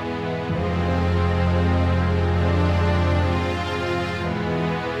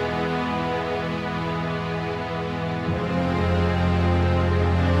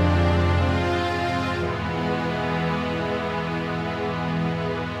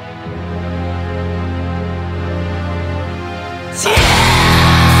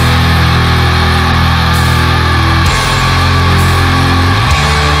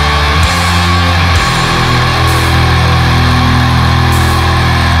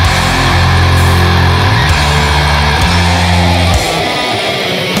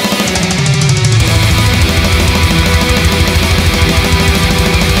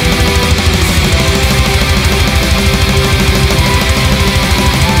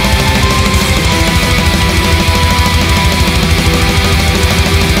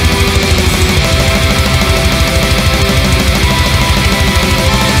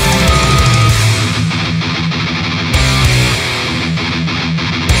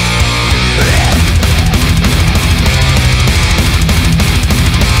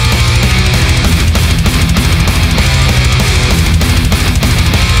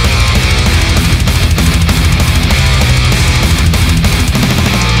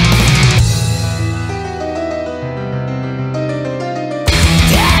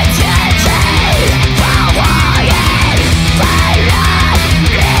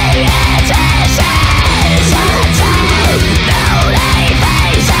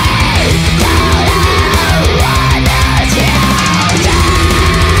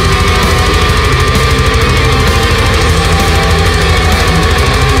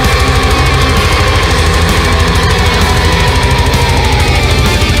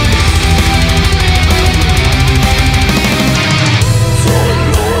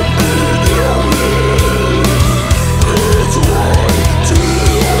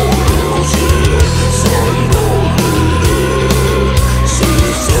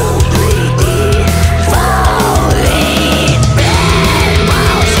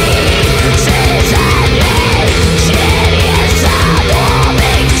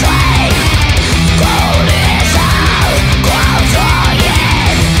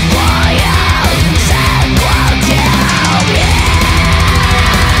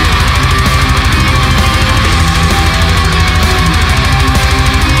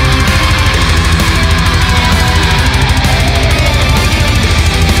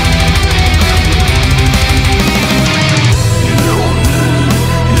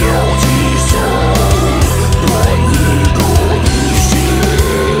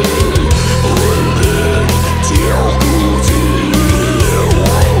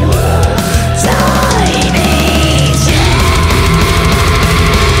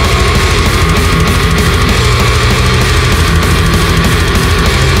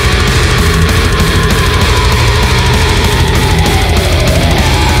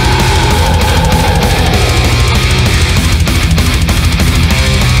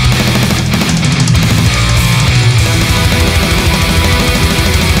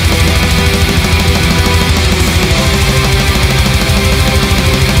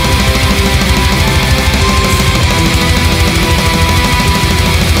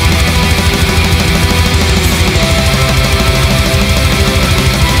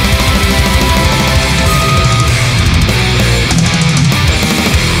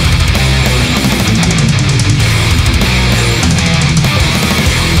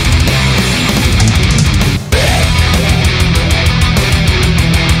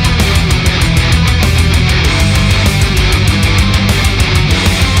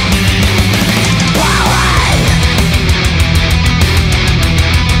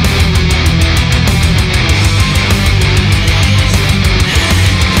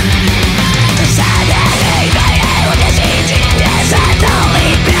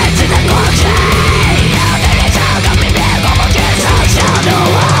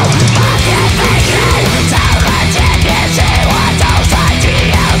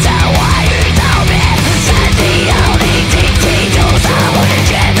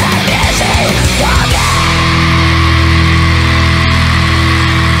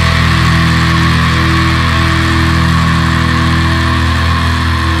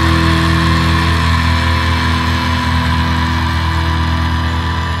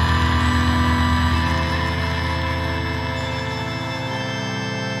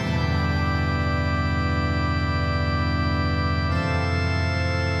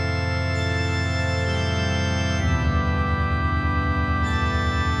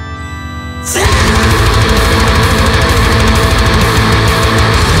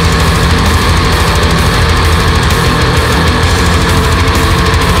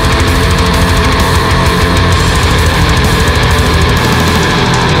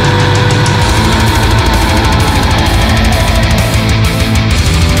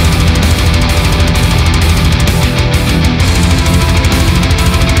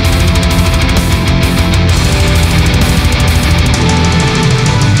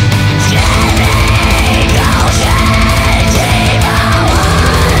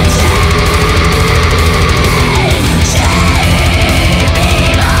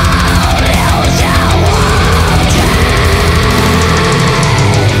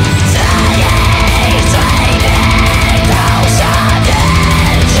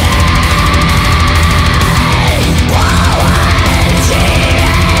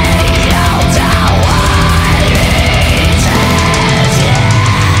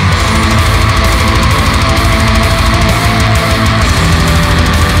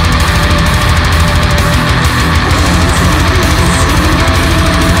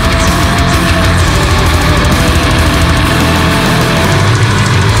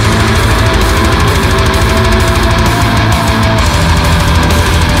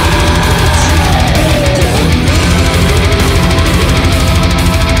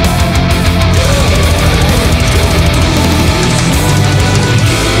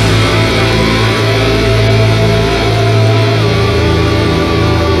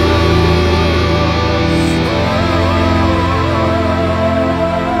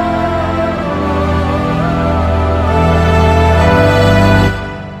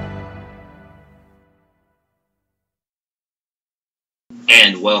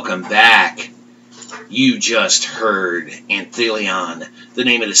 And welcome back. You just heard Anthelion. The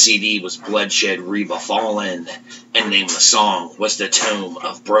name of the CD was Bloodshed Reba Fallen, and the name of the song was The Tome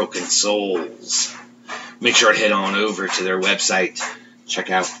of Broken Souls. Make sure to head on over to their website, check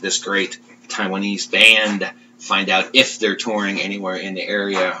out this great Taiwanese band, find out if they're touring anywhere in the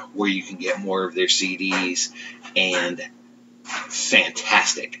area where you can get more of their CDs, and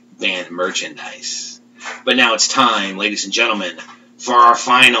fantastic band merchandise. But now it's time, ladies and gentlemen, for our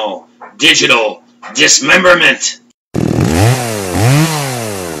final digital dismemberment.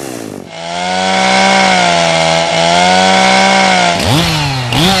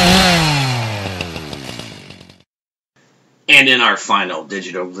 And in our final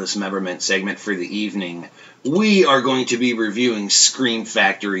digital dismemberment segment for the evening, we are going to be reviewing Scream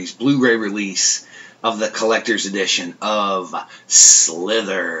Factory's Blu-ray release of the collector's edition of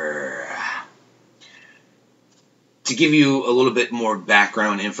Slither. To give you a little bit more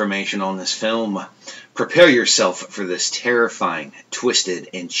background information on this film, prepare yourself for this terrifying, twisted,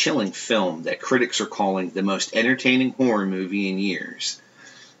 and chilling film that critics are calling the most entertaining horror movie in years.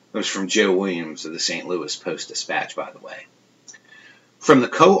 It was from Joe Williams of the St. Louis Post-Dispatch, by the way. From the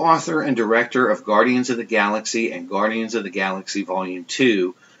co-author and director of Guardians of the Galaxy and Guardians of the Galaxy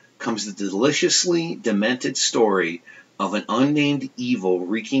Vol.II comes the deliciously demented story of an unnamed evil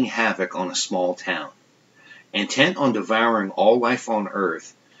wreaking havoc on a small town. Intent on devouring all life on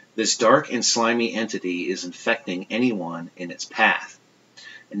Earth, this dark and slimy entity is infecting anyone in its path.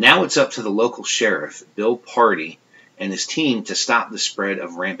 And now it's up to the local sheriff, Bill Party, and his team to stop the spread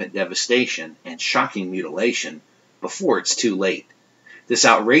of rampant devastation and shocking mutilation before it's too late. This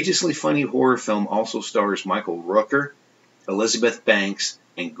outrageously funny horror film also stars Michael Rooker, Elizabeth Banks,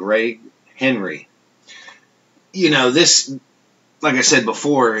 and Greg Henry. You know, this, like I said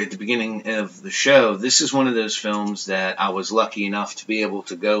before at the beginning of the show, this is one of those films that I was lucky enough to be able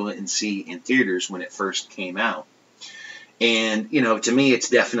to go and see in theaters when it first came out. And, you know, to me, it's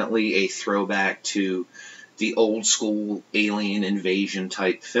definitely a throwback to the old school alien invasion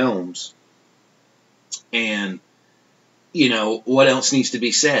type films. And, you know, what else needs to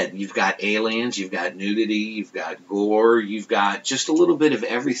be said? You've got aliens, you've got nudity, you've got gore, you've got just a little bit of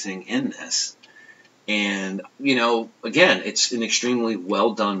everything in this. And, you know, again, it's an extremely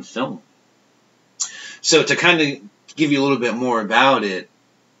well-done film. So to kind of give you a little bit more about it,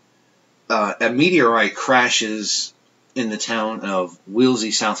 a meteorite crashes in the town of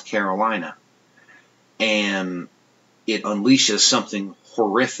Wilsey, South Carolina, and it unleashes something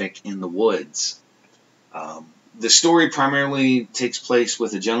horrific in the woods. The story primarily takes place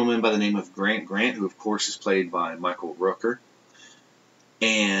with a gentleman by the name of Grant, who of course is played by Michael Rooker.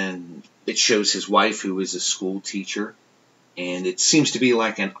 And it shows his wife, who is a school teacher, and it seems to be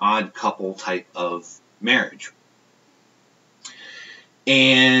like an odd couple type of marriage.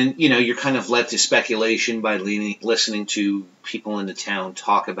 And, you know, you're kind of led to speculation by listening to people in the town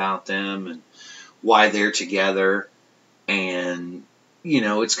talk about them and why they're together. And, you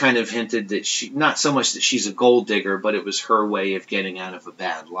know, it's kind of hinted that she, not so much that she's a gold digger, but it was her way of getting out of a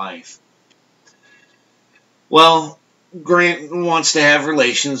bad life. Well, Grant wants to have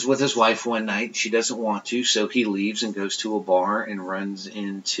relations with his wife one night. She doesn't want to, so he leaves and goes to a bar and runs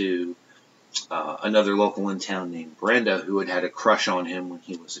into another local in town named Brenda, who had had a crush on him when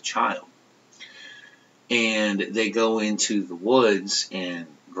he was a child. And they go into the woods, and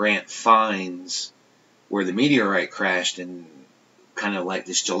Grant finds where the meteorite crashed, and kind of like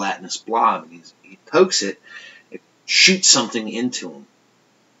this gelatinous blob, and he pokes it, it shoots something into him.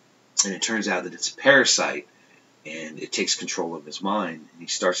 And it turns out that it's a parasite, and it takes control of his mind, and he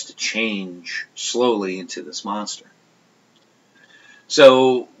starts to change slowly into this monster.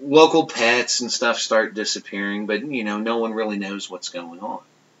 So local pets and stuff start disappearing, but, you know, no one really knows what's going on.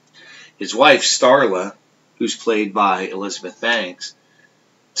 His wife, Starla, who's played by Elizabeth Banks,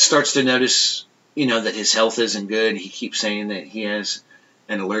 starts to notice, you know, that his health isn't good. He keeps saying that he has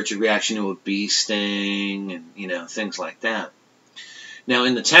an allergic reaction to a bee sting and, you know, things like that. Now,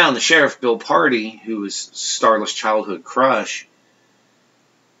 in the town, the sheriff, Bill Party, who is Starla's childhood crush,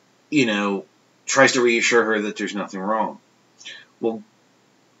 you know, tries to reassure her that there's nothing wrong. Well,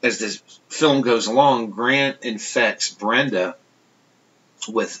 as this film goes along, Grant infects Brenda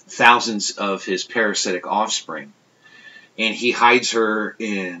with thousands of his parasitic offspring, and he hides her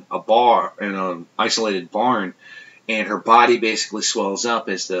in an isolated barn, and her body basically swells up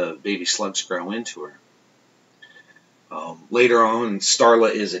as the baby slugs grow into her. Later on,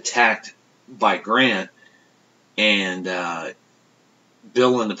 Starla is attacked by Grant, and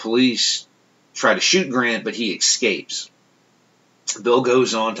Bill and the police try to shoot Grant, but he escapes. Bill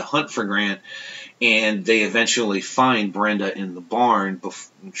goes on to hunt for Grant, and they eventually find Brenda in the barn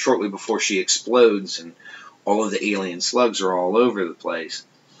shortly before she explodes, and all of the alien slugs are all over the place.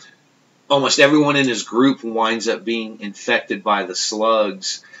 Almost everyone in his group winds up being infected by the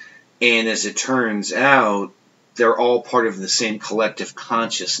slugs, and as it turns out, they're all part of the same collective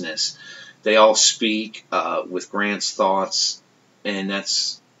consciousness. They all speak with Grant's thoughts, and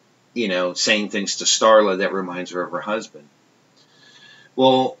that's, saying things to Starla that reminds her of her husband.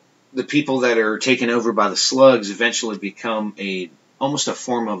 Well, the people that are taken over by the slugs eventually become almost a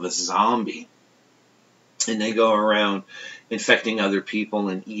form of a zombie. And they go around infecting other people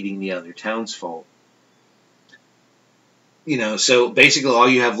and eating the other townsfolk. So basically all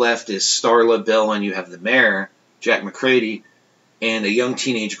you have left is Starla, Bill, and you have the mayor, Jack McCready, and a young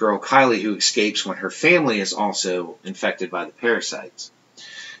teenage girl, Kylie, who escapes when her family is also infected by the parasites.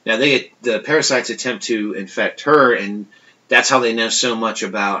 Now, the parasites attempt to infect her, and that's how they know so much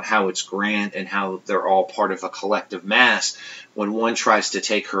about how it's Grant and how they're all part of a collective mass. When one tries to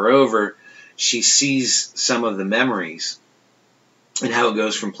take her over, she sees some of the memories and how it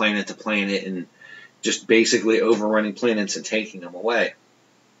goes from planet to planet and just basically overrunning planets and taking them away,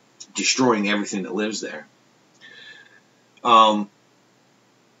 destroying everything that lives there. The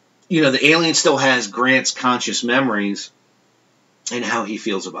alien still has Grant's conscious memories and how he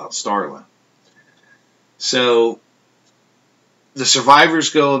feels about Starla. So the survivors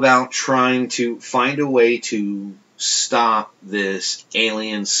go about trying to find a way to stop this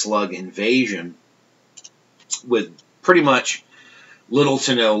alien slug invasion with pretty much little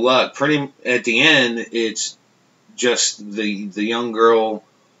to no luck. At the end, it's just the young girl,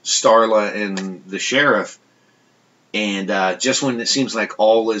 Starla, and the sheriff. And just when it seems like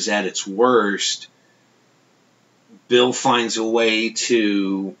all is at its worst, Bill finds a way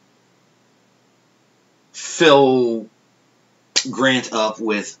to fill Grant up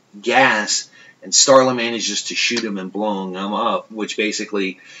with gas, and Starla manages to shoot him and blow him up, which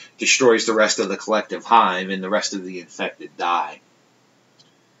basically destroys the rest of the collective hive, and the rest of the infected die.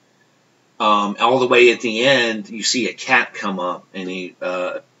 All the way at the end, you see a cat come up, and he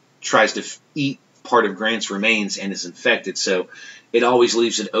tries to eat part of Grant's remains and is infected, so it always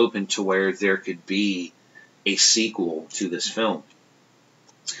leaves it open to where there could be a sequel to this film.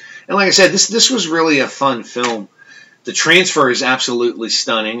 And like I said, this was really a fun film. The transfer is absolutely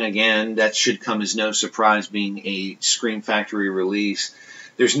stunning. Again, that should come as no surprise, being a Scream Factory release.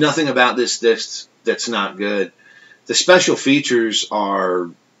 There's nothing about this that's not good. The special features are,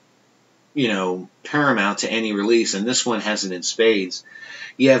 paramount to any release, and this one has it in spades.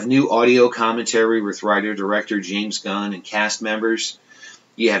 You have new audio commentary with writer-director James Gunn and cast members.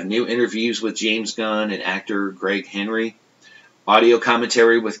 You have new interviews with James Gunn and actor Greg Henry. Audio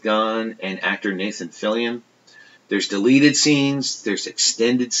commentary with Gunn and actor Nathan Fillion. There's deleted scenes, there's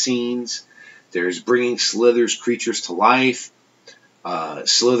extended scenes, there's bringing Slither's creatures to life,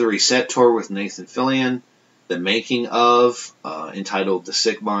 Slithery set tour with Nathan Fillion, the making of, entitled The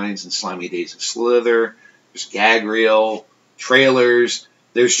Sick Minds and Slimy Days of Slither, there's gag reel, trailers.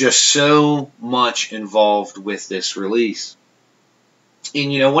 There's just so much involved with this release.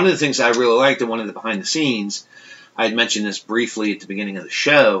 And, one of the things I really liked in one of the behind the scenes, I had mentioned this briefly at the beginning of the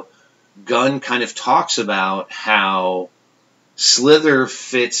show, Gunn kind of talks about how Slither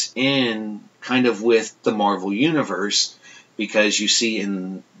fits in kind of with the Marvel Universe, because you see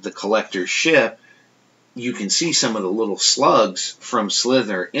in the Collector's ship, you can see some of the little slugs from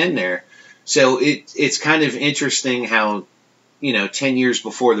Slither in there. So it's kind of interesting how, 10 years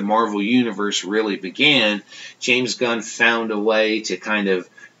before the Marvel Universe really began, James Gunn found a way to kind of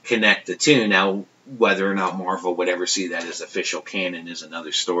connect the two. Now, whether or not Marvel would ever see that as official canon is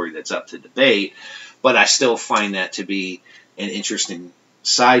another story that's up to debate, but I still find that to be an interesting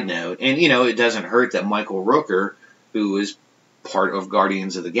side note. And, it doesn't hurt that Michael Rooker, who is part of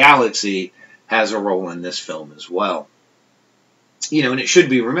Guardians of the Galaxy, has a role in this film as well. And it should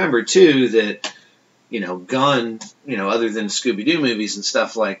be remembered, too, that, Gunn, other than Scooby-Doo movies and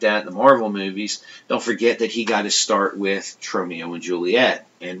stuff like that, the Marvel movies, don't forget that he got his start with Romeo and Juliet.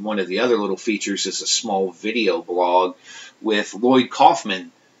 And one of the other little features is a small video blog with Lloyd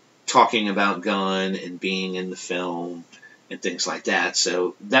Kaufman talking about Gunn and being in the film and things like that.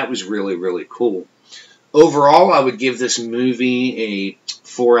 So that was really, really cool. Overall, I would give this movie a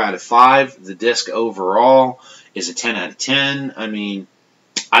 4 out of 5. The disc overall is a 10 out of 10. I mean,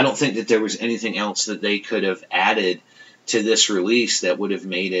 I don't think that there was anything else that they could have added to this release that would have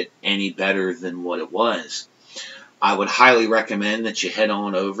made it any better than what it was. I would highly recommend that you head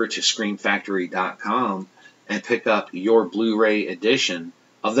on over to ScreamFactory.com and pick up your Blu-ray edition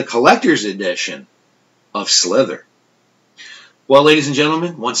of the collector's edition of Slither. Well, ladies and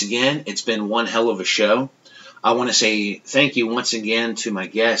gentlemen, once again, it's been one hell of a show. I want to say thank you once again to my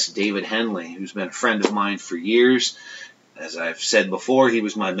guest, David Henley, who's been a friend of mine for years. As I've said before, he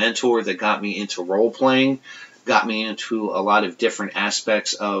was my mentor that got me into role-playing, got me into a lot of different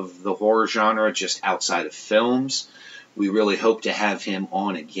aspects of the horror genre just outside of films. We really hope to have him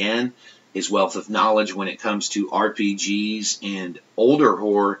on again. His wealth of knowledge when it comes to RPGs and older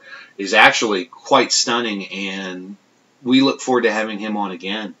horror is actually quite stunning, and we look forward to having him on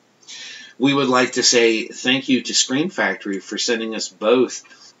again. We would like to say thank you to Scream Factory for sending us both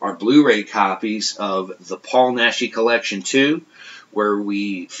our Blu-ray copies of the Paul Naschy Collection 2, where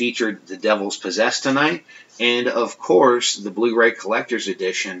we featured The Devil's Possessed tonight, and of course the Blu-ray Collector's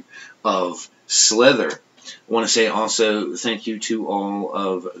Edition of Slither. I want to say also thank you to all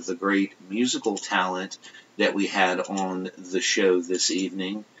of the great musical talent that we had on the show this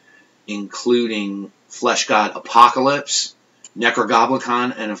evening, including Fleshgod Apocalypse,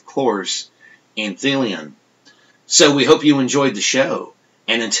 Nekrogoblikon, and of course, Anthelion. So we hope you enjoyed the show,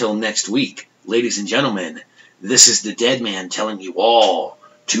 and until next week, ladies and gentlemen, this is the Dedman telling you all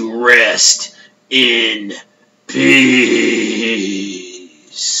to rest in peace.